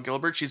to Giselle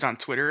Gilbert. She's on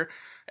Twitter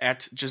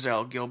at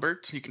Giselle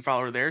Gilbert. You can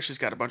follow her there. She's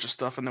got a bunch of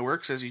stuff in the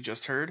works, as you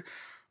just heard.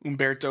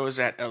 Umberto is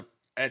at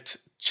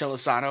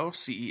Celisano,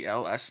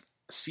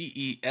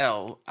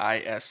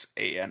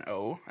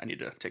 CELISANO. I need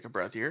to take a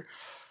breath here.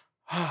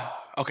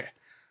 Okay.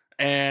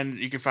 And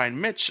you can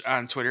find Mitch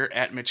on Twitter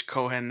at Mitch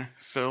Cohen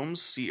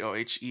Films,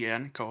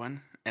 COHEN,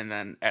 Cohen. And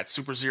then at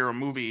Super Zero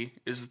Movie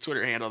is the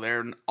Twitter handle there.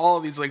 And all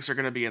of these links are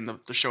going to be in the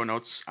show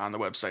notes on the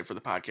website for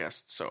the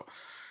podcast. So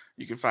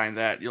you can find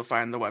that. You'll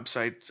find the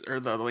website or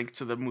the link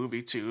to the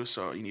movie too.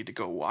 So you need to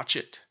go watch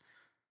it.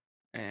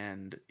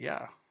 And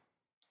yeah.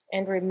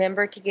 And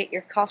remember to get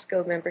your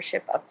Costco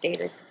membership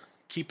updated.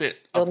 Keep it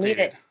You'll updated. need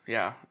it.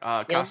 Yeah.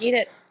 You'll need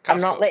it. I'm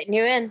not Costco. letting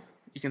you in.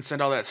 You can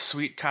send all that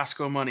sweet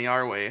Costco money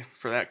our way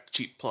for that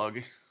cheap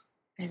plug.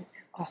 And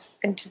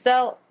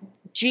Giselle,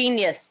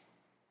 genius.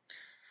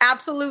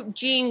 Absolute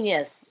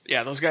genius.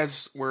 Yeah, those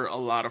guys were a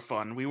lot of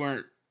fun. We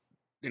weren't,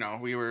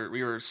 we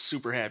were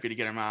super happy to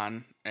get them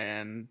on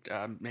and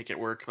make it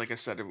work. Like I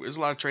said, it was a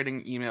lot of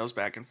trading emails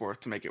back and forth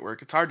to make it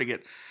work. It's hard to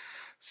get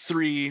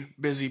 3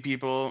 busy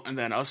people and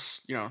then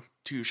us, 2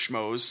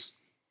 schmoes,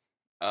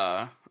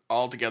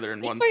 all together in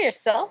Speak one. for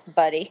yourself,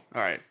 buddy.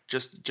 All right,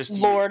 just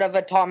Lord of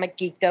Atomic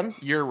Geekdom.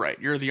 You're right.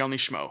 You're the only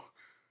schmo.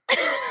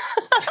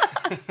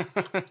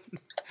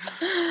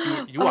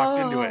 You walked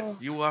into it.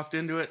 You walked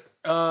into it.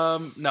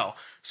 No.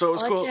 So it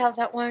was I'll cool. let you have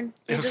that one.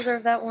 You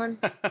deserve that one.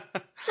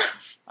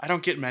 I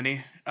don't get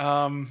many.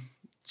 So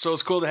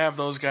it's cool to have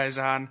those guys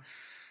on.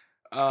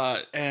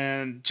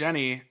 And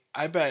Jenny,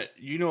 I bet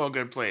you know a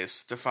good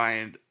place to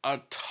find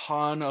a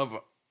ton of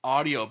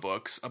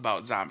audiobooks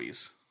about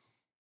zombies.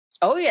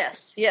 Oh,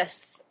 yes.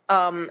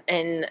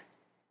 And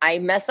I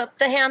mess up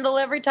the handle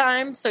every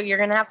time, so you're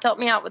going to have to help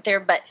me out with there.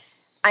 But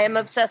I am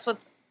obsessed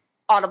with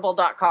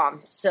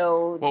audible.com.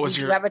 So What was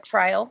you your- have a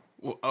trial.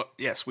 Well,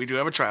 yes, we do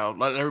have a trial.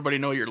 Let everybody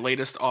know your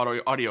latest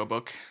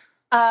audiobook.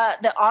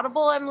 The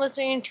Audible I'm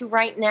listening to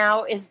right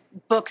now is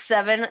book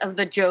 7 of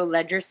the Joe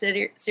Ledger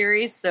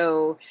series.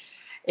 So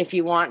if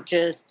you want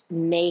just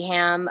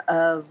mayhem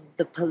of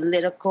the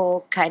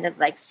political kind of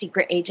like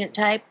secret agent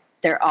type,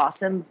 They're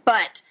awesome.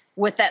 But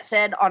with that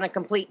said, on a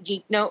complete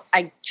geek note,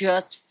 I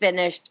just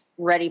finished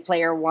Ready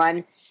Player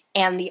One,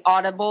 and the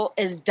Audible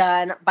is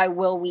done by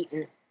Will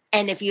Wheaton.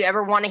 And if you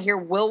ever want to hear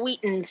Will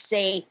Wheaton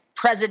say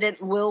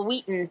President Will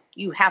Wheaton,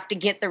 you have to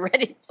get the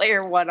Ready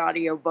Player One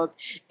audiobook.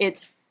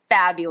 It's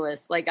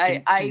fabulous. Like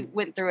I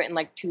went through it in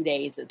like 2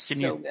 days. It's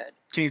so good.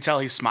 Can you tell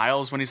he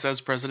smiles when he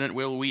says President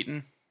Will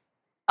Wheaton?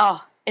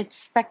 Oh, it's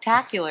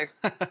spectacular.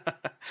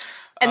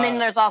 And then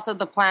there's also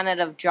The Planet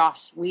of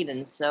Joss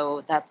Whedon,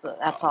 so that's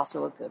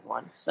also a good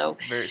one. So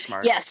very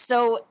smart. Yes.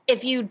 So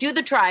if you do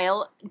the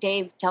trial,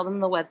 Dave, tell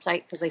them the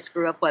website because I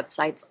screw up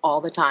websites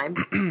all the time.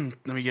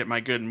 Let me get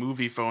my good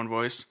movie phone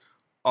voice.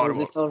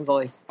 Movie phone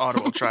voice.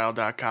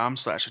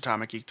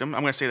 audibletrial.com/Atomic Geekdom. I'm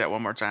going to say that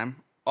one more time.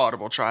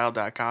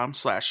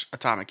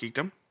 audibletrial.com/Atomic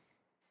Geekdom.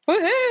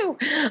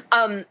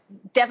 Woohoo!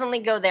 Definitely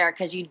go there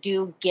because you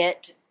do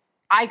get.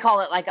 I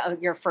call it like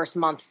your first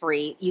month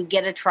free. You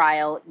get a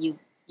trial. You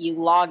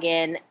log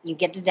in, you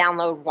get to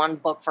download one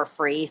book for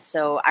free.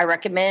 So I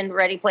recommend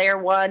Ready Player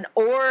One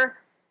or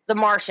The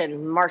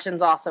Martian.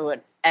 Martian's also an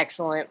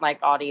excellent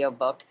like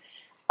audiobook.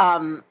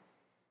 Download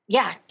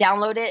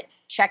it,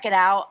 check it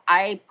out.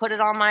 I put it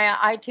on my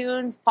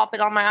iTunes, pop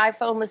it on my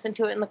iPhone, listen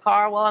to it in the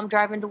car while I'm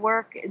driving to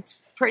work.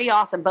 It's pretty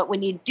awesome. But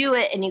when you do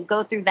it and you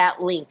go through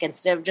that link,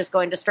 instead of just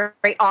going to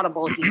straight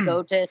Audible, if you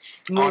go to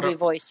Movie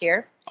Voice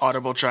here.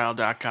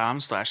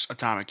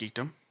 audibletrial.com/Atomic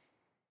Geekdom.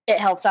 It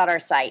helps out our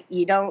site.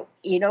 You don't,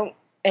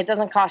 it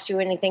doesn't cost you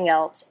anything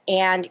else,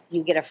 and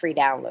you get a free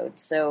download.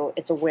 So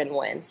it's a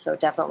win-win. So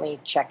definitely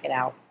check it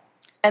out.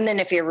 And then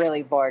if you're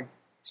really bored,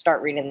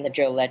 start reading the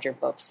Joe Ledger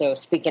books. So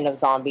speaking of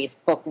zombies,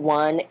 book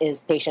 1 is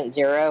Patient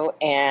Zero,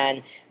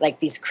 and like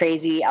these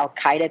crazy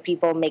Al-Qaeda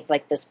people make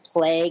like this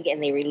plague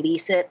and they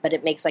release it, but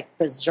it makes like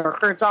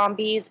berserker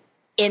zombies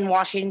in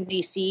Washington,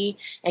 D.C.,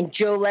 and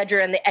Joe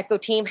Ledger and the Echo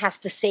team has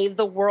to save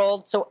the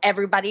world so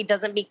everybody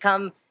doesn't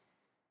become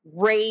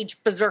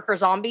rage berserker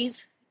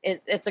zombies.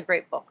 It's a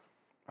great book.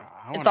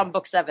 It's on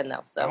book 7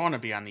 though. So I want to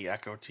be on the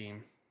Echo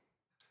team.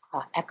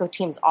 Echo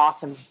team's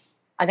awesome.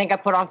 I think I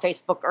put on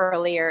Facebook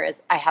earlier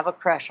is I have a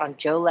crush on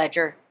Joe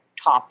Ledger,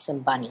 Tops,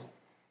 and Bunny.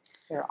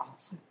 They're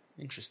awesome.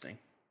 Interesting.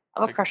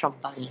 I have a crush on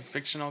Bunny.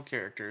 Fictional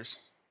characters.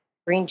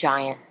 Green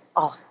Giant.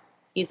 Oh,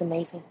 he's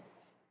amazing.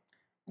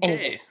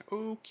 Anyway.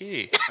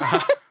 Okay.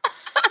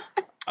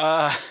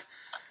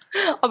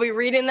 I'll be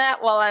reading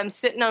that while I'm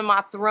sitting on my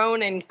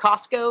throne in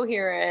Costco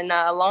here in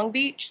Long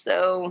Beach,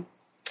 so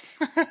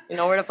you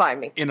know where to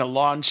find me. In a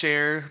lawn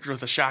chair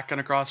with a shotgun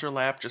across her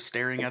lap, just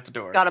staring at the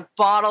door. Got a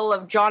bottle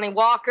of Johnny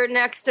Walker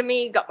next to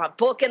me, got my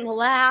book in the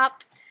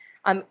lap.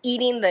 I'm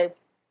eating the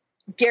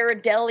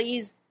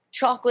Ghirardelli's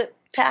chocolate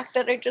pack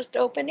that I just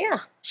opened.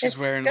 Yeah. She's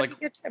wearing like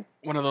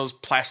one of those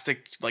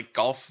plastic like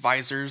golf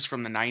visors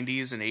from the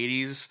 90s and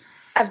 80s.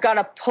 I've got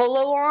a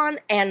polo on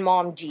and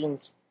mom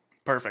jeans.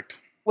 Perfect.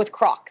 With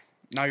Crocs.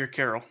 Now you're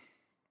Carol.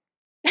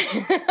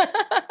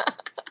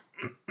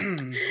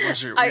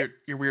 Where's your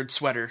weird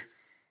sweater?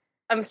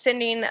 I'm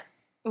sending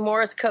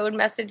Morse code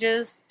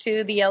messages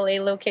to the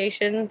LA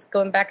locations,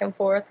 going back and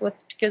forth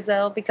with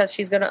Gazelle because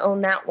she's going to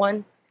own that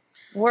one.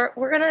 We're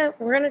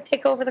gonna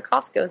take over the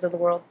Costco's of the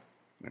world.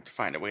 I have to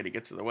find a way to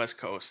get to the West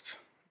Coast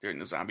during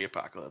the zombie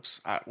apocalypse.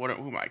 Who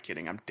am I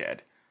kidding? I'm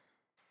dead.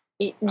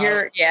 And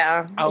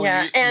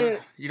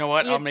you know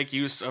what? I'll make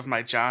use of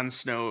my Jon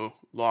Snow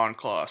Long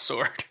Claw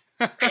sword.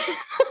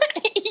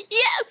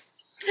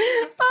 Yes!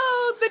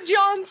 Oh, the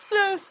Jon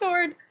Snow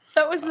sword.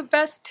 That was the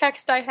best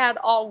text I had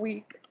all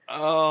week.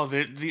 Oh,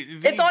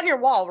 it's on your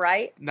wall,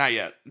 right? Not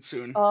yet.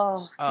 Soon.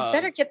 Oh, you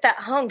better get that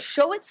hung.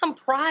 Show it some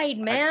pride,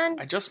 man.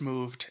 I just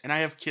moved, and I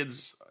have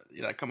kids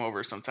that come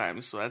over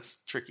sometimes, so that's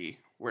tricky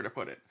where to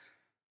put it.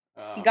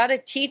 You got to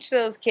teach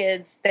those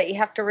kids that you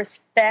have to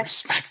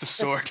respect the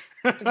sword.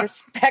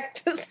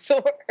 Respect the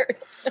sword.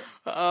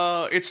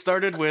 It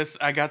started with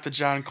I got the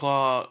Jon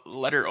Snow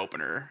Long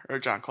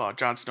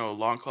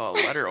Claw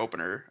letter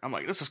opener. I'm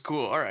like, this is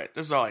cool. All right,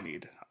 this is all I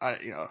need.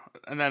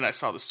 And then I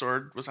saw the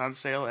sword was on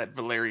sale at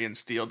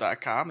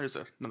ValerianSteel.com. There's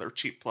another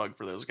cheap plug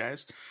for those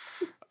guys.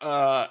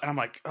 And I'm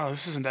like, oh,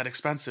 this isn't that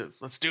expensive.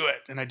 Let's do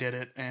it. And I did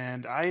it,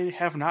 and I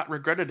have not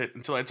regretted it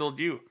until I told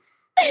you.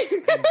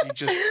 And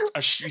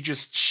you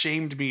just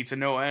shamed me to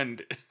no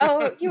end.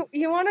 Oh,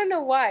 you want to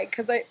know why?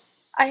 Because I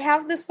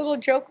have this little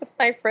joke with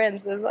my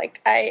friends. Is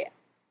like I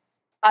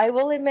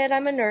will admit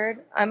I'm a nerd.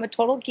 I'm a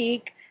total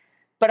geek,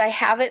 but I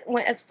haven't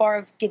went as far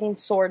of getting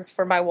swords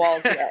for my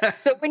walls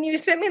yet. So when you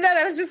sent me that,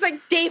 I was just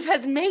like, Dave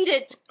has made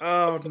it.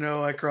 Oh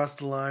no, I crossed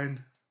the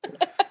line.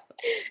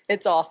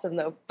 It's awesome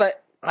though,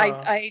 but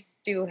I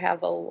do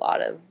have a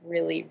lot of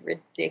really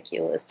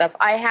ridiculous stuff.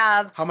 I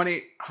have how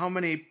many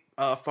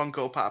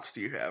Funko Pops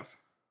do you have?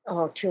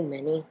 Oh, too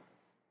many.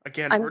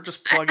 Again, we're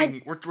just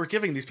plugging. We're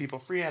giving these people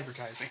free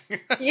advertising.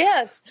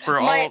 Yes, for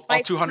all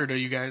 200 of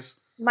you guys.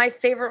 My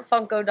favorite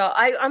Funko doll.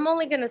 I'm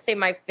only going to say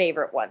my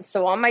favorite one.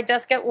 So on my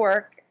desk at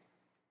work,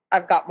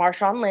 I've got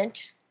Marshawn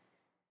Lynch,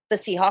 the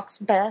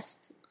Seahawks'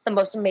 best, the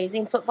most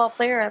amazing football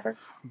player ever.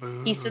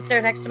 Boo. He sits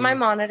there next to my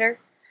monitor.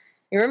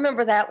 You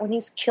remember that when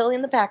he's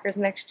killing the Packers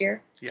next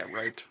year? Yeah,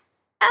 right.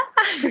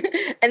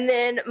 And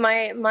then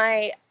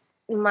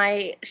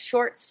my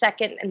short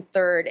second and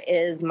third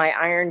is my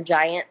Iron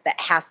Giant that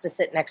has to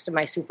sit next to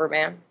my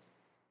Superman.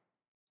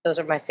 Those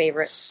are my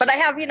favorite. But I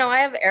have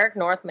Eric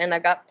Northman.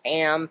 I've got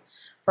Pam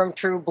from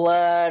True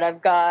Blood.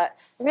 I've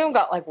even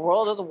got like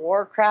World of the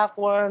Warcraft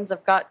ones.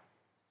 I've got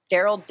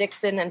Daryl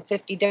Dixon in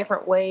 50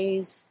 Different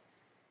Ways.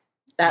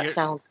 That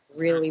sounds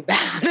really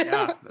bad.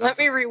 Yeah, let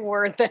me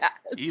reword that.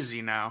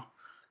 Easy now.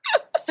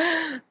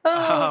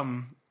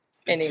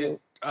 Anyway.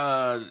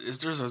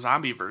 There's a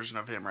zombie version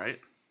of him, right?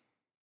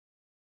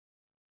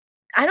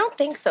 I don't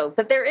think so,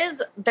 but there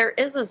is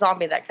a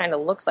zombie that kind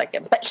of looks like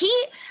him. But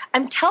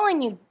I'm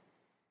telling you,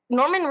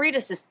 Norman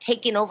Reedus is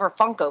taking over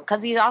Funko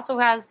because he also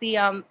has the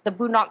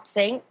Boondock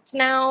Saints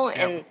now,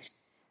 and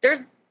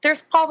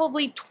there's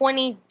probably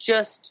 20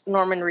 just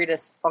Norman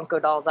Reedus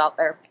Funko dolls out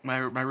there. My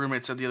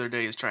roommate said the other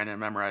day he's trying to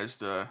memorize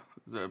the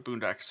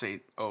Boondock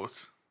Saint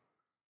oath.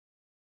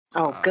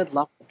 Oh, good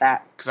luck with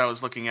that.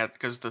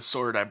 Because the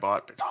sword I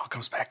bought, it all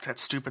comes back to that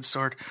stupid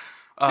sword.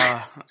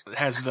 Has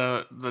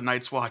the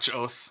Night's Watch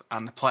oath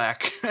on the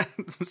plaque.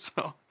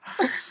 So,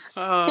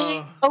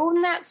 you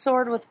own that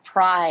sword with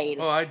pride.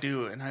 Oh, I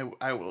do, and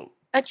I will.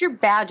 That's your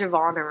badge of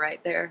honor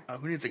right there.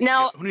 Who needs a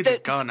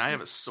gun? I have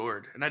a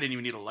sword, and I didn't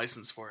even need a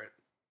license for it.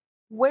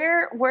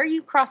 Where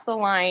you cross the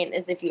line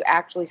is if you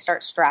actually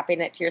start strapping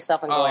it to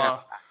yourself and going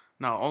outside.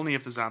 No, only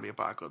if the zombie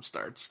apocalypse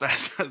starts.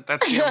 That's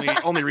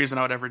the only reason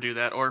I would ever do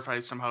that, or if I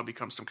somehow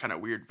become some kind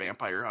of weird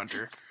vampire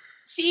hunter.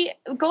 See,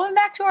 going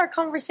back to our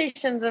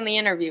conversations in the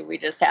interview we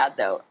just had,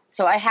 though.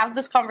 So I have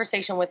this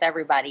conversation with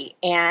everybody,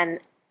 and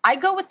I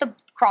go with the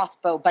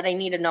crossbow, but I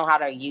need to know how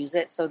to use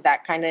it, so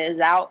that kind of is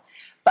out.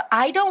 But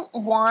I don't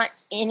want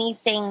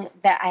anything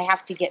that I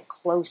have to get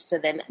close to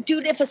them.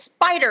 Dude, if a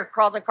spider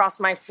crawls across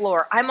my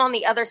floor, I'm on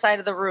the other side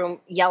of the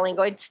room yelling,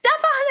 going, step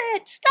on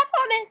it, step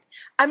on it.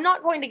 I'm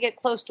not going to get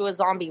close to a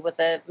zombie with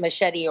a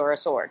machete or a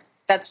sword.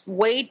 That's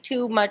way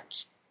too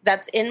much.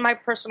 That's in my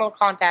personal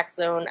contact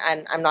zone,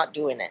 and I'm not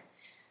doing it.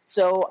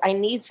 So I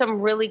need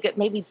some really good,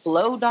 maybe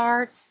blow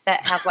darts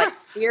that have like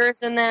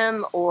spears in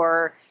them,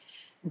 or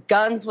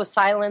guns with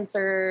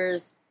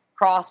silencers,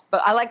 crossbow.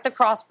 I like the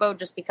crossbow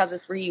just because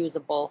it's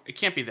reusable. It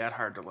can't be that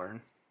hard to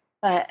learn.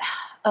 But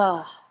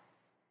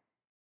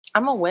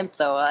I'm a wimp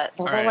though.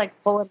 The whole like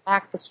pulling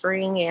back the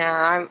string,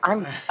 yeah,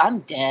 I'm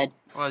dead.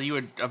 Well, you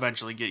would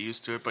eventually get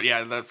used to it, but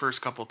yeah, the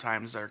first couple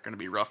times are going to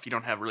be rough. You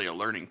don't have really a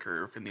learning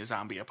curve in the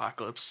zombie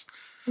apocalypse.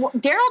 Well,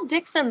 Daryl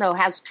Dixon, though,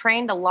 has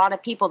trained a lot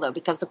of people, though,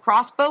 because the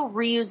crossbow,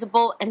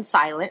 reusable and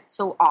silent,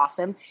 so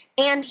awesome.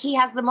 And he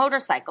has the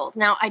motorcycle.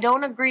 Now, I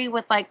don't agree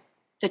with, like,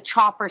 the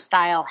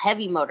chopper-style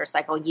heavy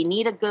motorcycle. You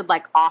need a good,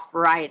 like,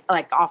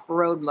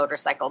 off-road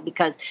motorcycle,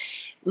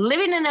 because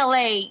living in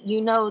L.A.,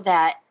 you know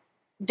that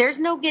there's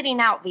no getting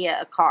out via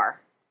a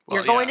car.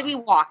 You're going to be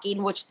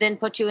walking, which then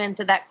puts you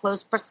into that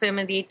close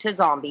proximity to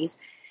zombies.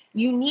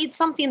 You need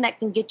something that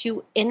can get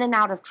you in and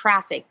out of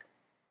traffic,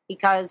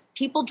 because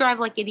people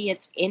drive like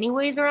idiots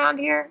anyways around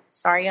here.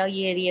 Sorry, all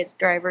you idiots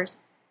drivers.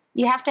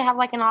 You have to have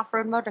like an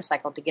off-road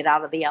motorcycle to get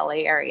out of the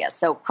LA area.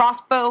 So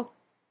crossbow,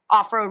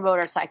 off-road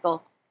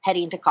motorcycle,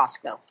 heading to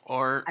Costco.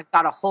 Or I've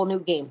got a whole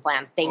new game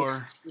plan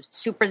thanks to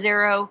Super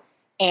Zero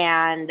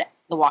and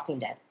The Walking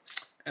Dead.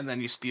 And then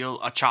you steal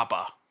a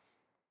chopper.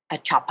 A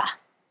chopper,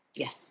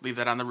 yes. Leave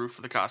that on the roof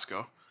of the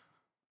Costco.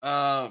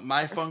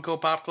 My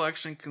Funko Pop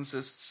collection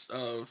consists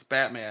of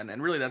Batman,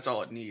 and really that's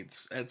all it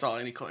needs. That's all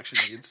any collection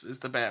needs is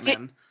the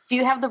Batman. Do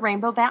you have the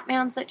Rainbow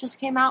Batmans that just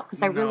came out?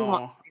 Because I really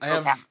want. I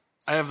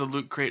have the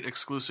Loot Crate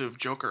exclusive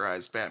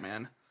Jokerized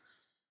Batman.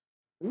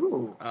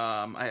 Ooh.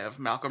 I have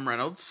Malcolm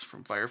Reynolds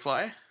from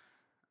Firefly.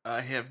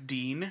 I have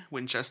Dean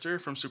Winchester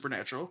from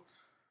Supernatural.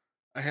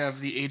 I have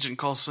the Agent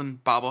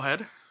Coulson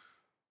bobblehead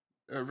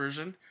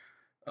version.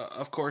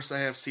 Of course, I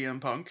have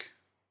CM Punk.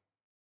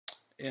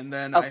 And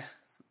then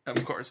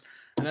of course.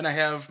 And then I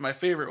have my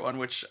favorite one,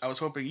 which I was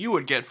hoping you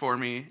would get for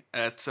me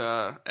at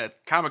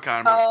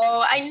Comic-Con.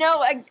 Oh, I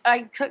know. I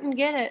couldn't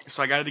get it.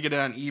 So I got to get it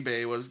on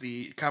eBay. Was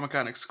the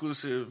Comic-Con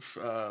exclusive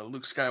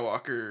Luke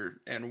Skywalker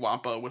and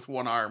Wampa with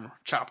one arm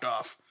chopped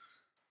off.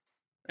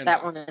 And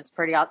that one is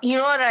pretty awesome. You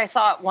know what I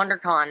saw at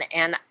WonderCon,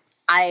 and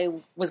I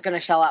was going to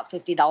shell out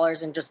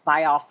 $50 and just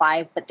buy all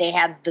 5, but they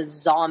had the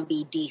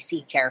zombie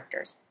DC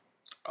characters.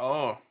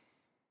 Oh.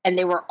 And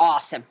they were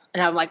awesome.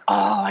 And I'm like,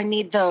 oh, I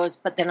need those.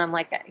 But then I'm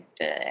like,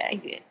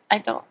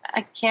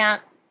 I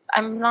can't,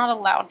 I'm not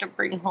allowed to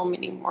bring home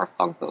any more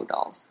Funko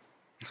dolls.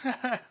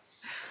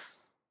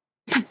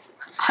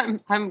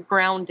 I'm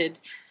grounded.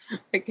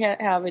 I can't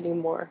have any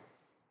more.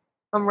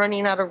 I'm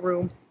running out of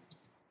room.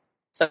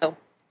 So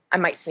I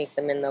might sneak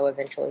them in, though,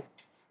 eventually.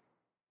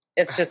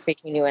 It's just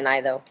between you and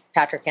I, though.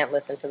 Patrick can't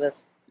listen to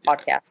this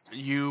podcast.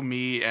 You,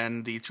 me,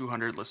 and the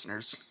 200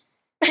 listeners.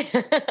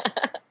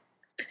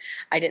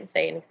 I didn't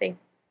say anything.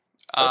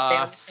 Stay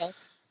on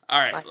yourself. All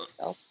right.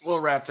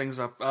 We'll wrap things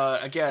up.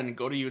 Again,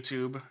 go to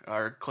YouTube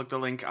or click the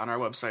link on our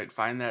website.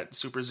 Find that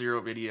Super Zero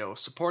video.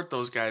 Support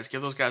those guys.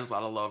 Give those guys a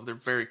lot of love. They're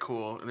very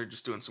cool, and they're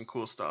just doing some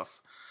cool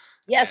stuff.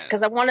 Yes,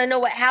 because I want to know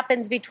what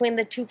happens between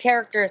the two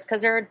characters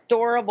because they're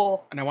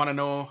adorable. And I want to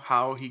know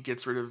how he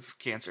gets rid of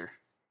cancer.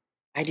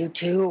 I do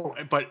too.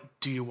 But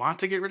do you want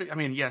to get rid of? I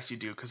mean, yes, you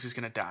do because he's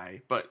gonna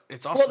die. But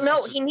it's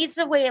also he needs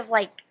a way of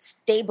like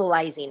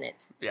stabilizing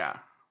it. Yeah,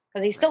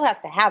 because he still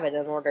has to have it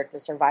in order to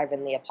survive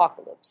in the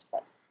apocalypse.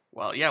 But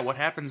well, yeah, what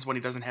happens when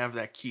he doesn't have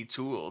that key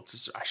tool?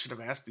 I should have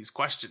asked these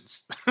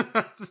questions.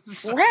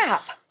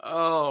 Crap.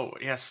 Oh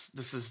yes,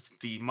 this is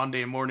the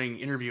Monday morning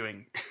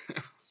interviewing,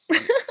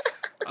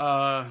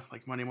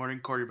 like Monday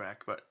morning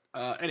quarterback. But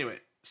anyway,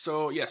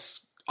 so yes,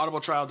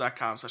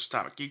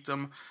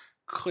 audibletrial.com/atomicgeekdom.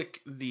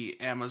 Click the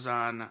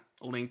Amazon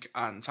link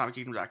on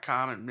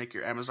atomicgeekdom.com and make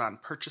your Amazon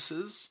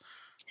purchases.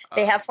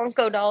 They have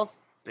Funko dolls.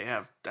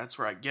 That's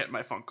where I get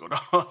my Funko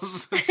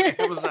dolls. It's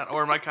Amazon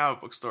or my comic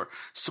book store.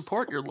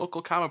 Support your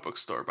local comic book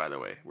store, by the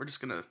way. We're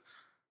just going to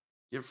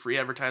give free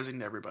advertising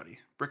to everybody.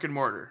 Brick and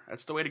mortar.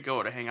 That's the way to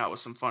go to hang out with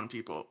some fun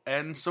people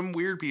and some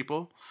weird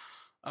people.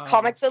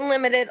 Comics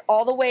Unlimited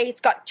all the way. It's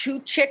got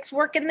 2 chicks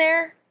working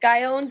there.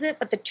 Guy owns it,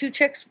 but the 2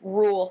 chicks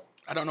rule.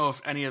 I don't know if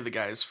any of the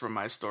guys from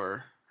my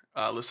store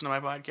listen to my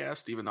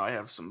podcast, even though I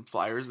have some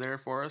flyers there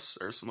for us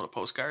or some little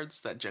postcards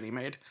that Jenny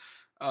made.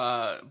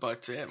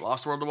 But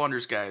Lost World of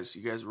Wonders, guys.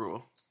 You guys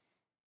rule.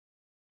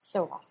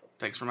 So awesome.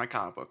 Thanks for my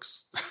comic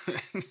books.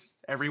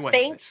 Every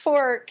Wednesday. Thanks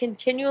for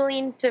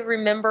continuing to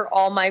remember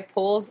all my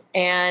pulls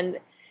and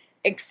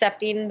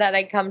accepting that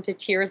I come to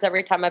tears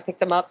every time I pick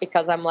them up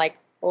because I'm like,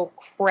 oh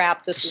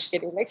crap, this is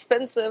getting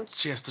expensive.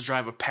 She has to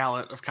drive a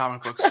pallet of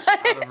comic books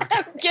out of her.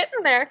 I'm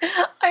getting there.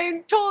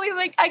 I'm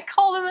totally I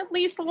call them at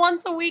least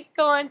once a week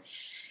going,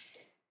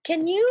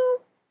 can you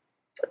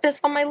put this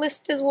on my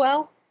list as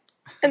well?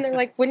 And they're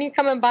like, when are you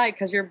coming by?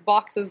 Because your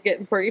box is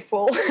getting pretty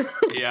full.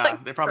 Yeah,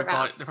 like, they're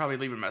probably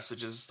leaving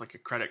messages like a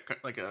credit,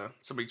 like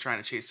somebody trying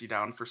to chase you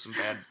down for some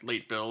bad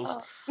late bills.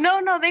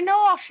 No, they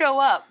know I'll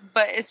show up,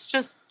 but it's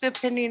just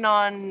depending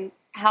on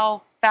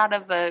how fat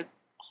of a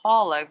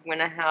haul I'm going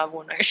to have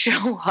when I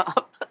show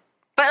up.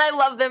 But I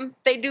love them.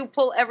 They do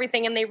pull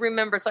everything and they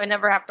remember, so I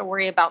never have to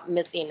worry about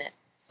missing it.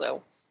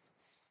 So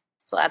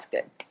that's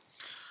good.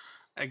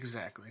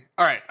 Exactly.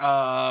 All right.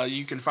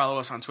 You can follow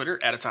us on Twitter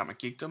at Atomic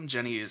Geekdom.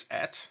 Jenny is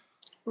at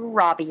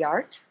Robbie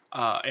Art.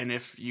 And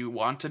if you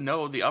want to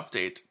know the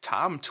update,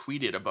 Tom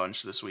tweeted a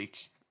bunch this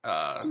week.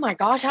 Oh my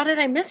gosh, how did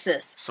I miss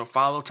this? So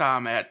follow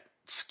Tom at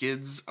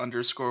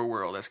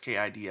skids_world,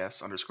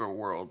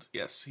 SKIDS_world.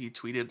 Yes, he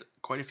tweeted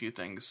quite a few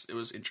things. It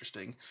was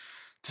interesting,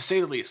 to say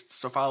the least.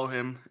 So follow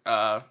him.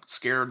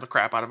 Scare the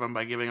crap out of him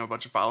by giving him a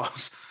bunch of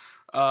follows.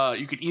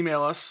 You can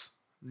email us,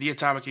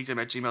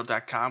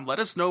 theatomicgeekdom@gmail.com. Let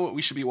us know what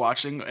we should be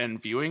watching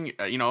and viewing.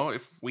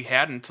 If we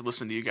hadn't to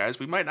listen to you guys,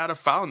 we might not have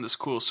found this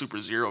cool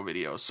Super Zero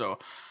video. So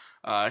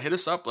hit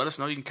us up. Let us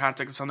know. You can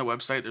contact us on the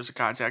website. There's a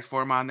contact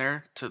form on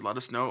there to let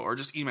us know, or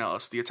just email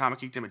us,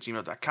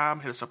 theatomicgeekdom@gmail.com.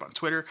 Hit us up on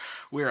Twitter.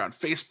 We're on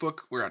Facebook.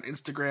 We're on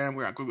Instagram.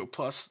 We're on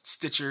Google+,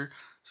 Stitcher.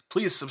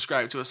 Please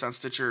subscribe to us on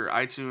Stitcher,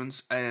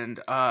 iTunes, and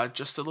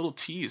just a little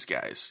tease,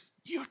 guys.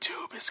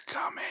 YouTube is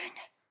coming.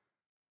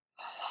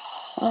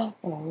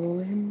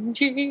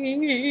 OMG.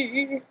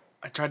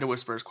 I tried to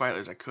whisper as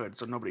quietly as I could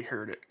so nobody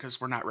heard it because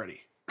we're not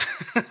ready.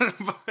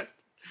 But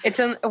it's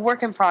a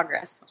work in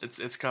progress.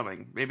 It's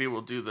coming. Maybe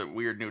we'll do the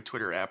weird new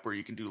Twitter app where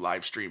you can do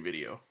live stream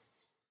video.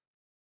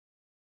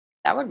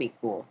 That would be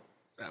cool.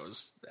 That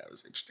was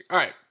interesting. All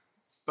right.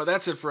 But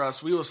that's it for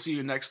us. We will see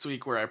you next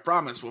week where I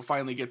promise we'll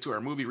finally get to our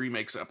movie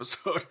remakes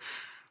episode.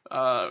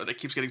 That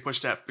keeps getting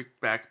pushed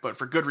back, but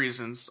for good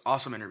reasons.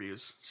 Awesome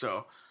interviews.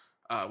 So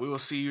we will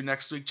see you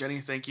next week. Jenny,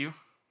 thank you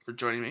for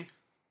joining me.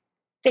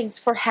 Thanks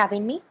for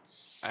having me.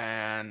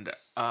 And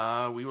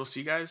we will see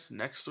you guys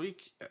next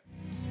week.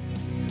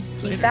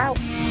 Peace out.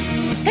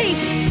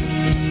 Peace.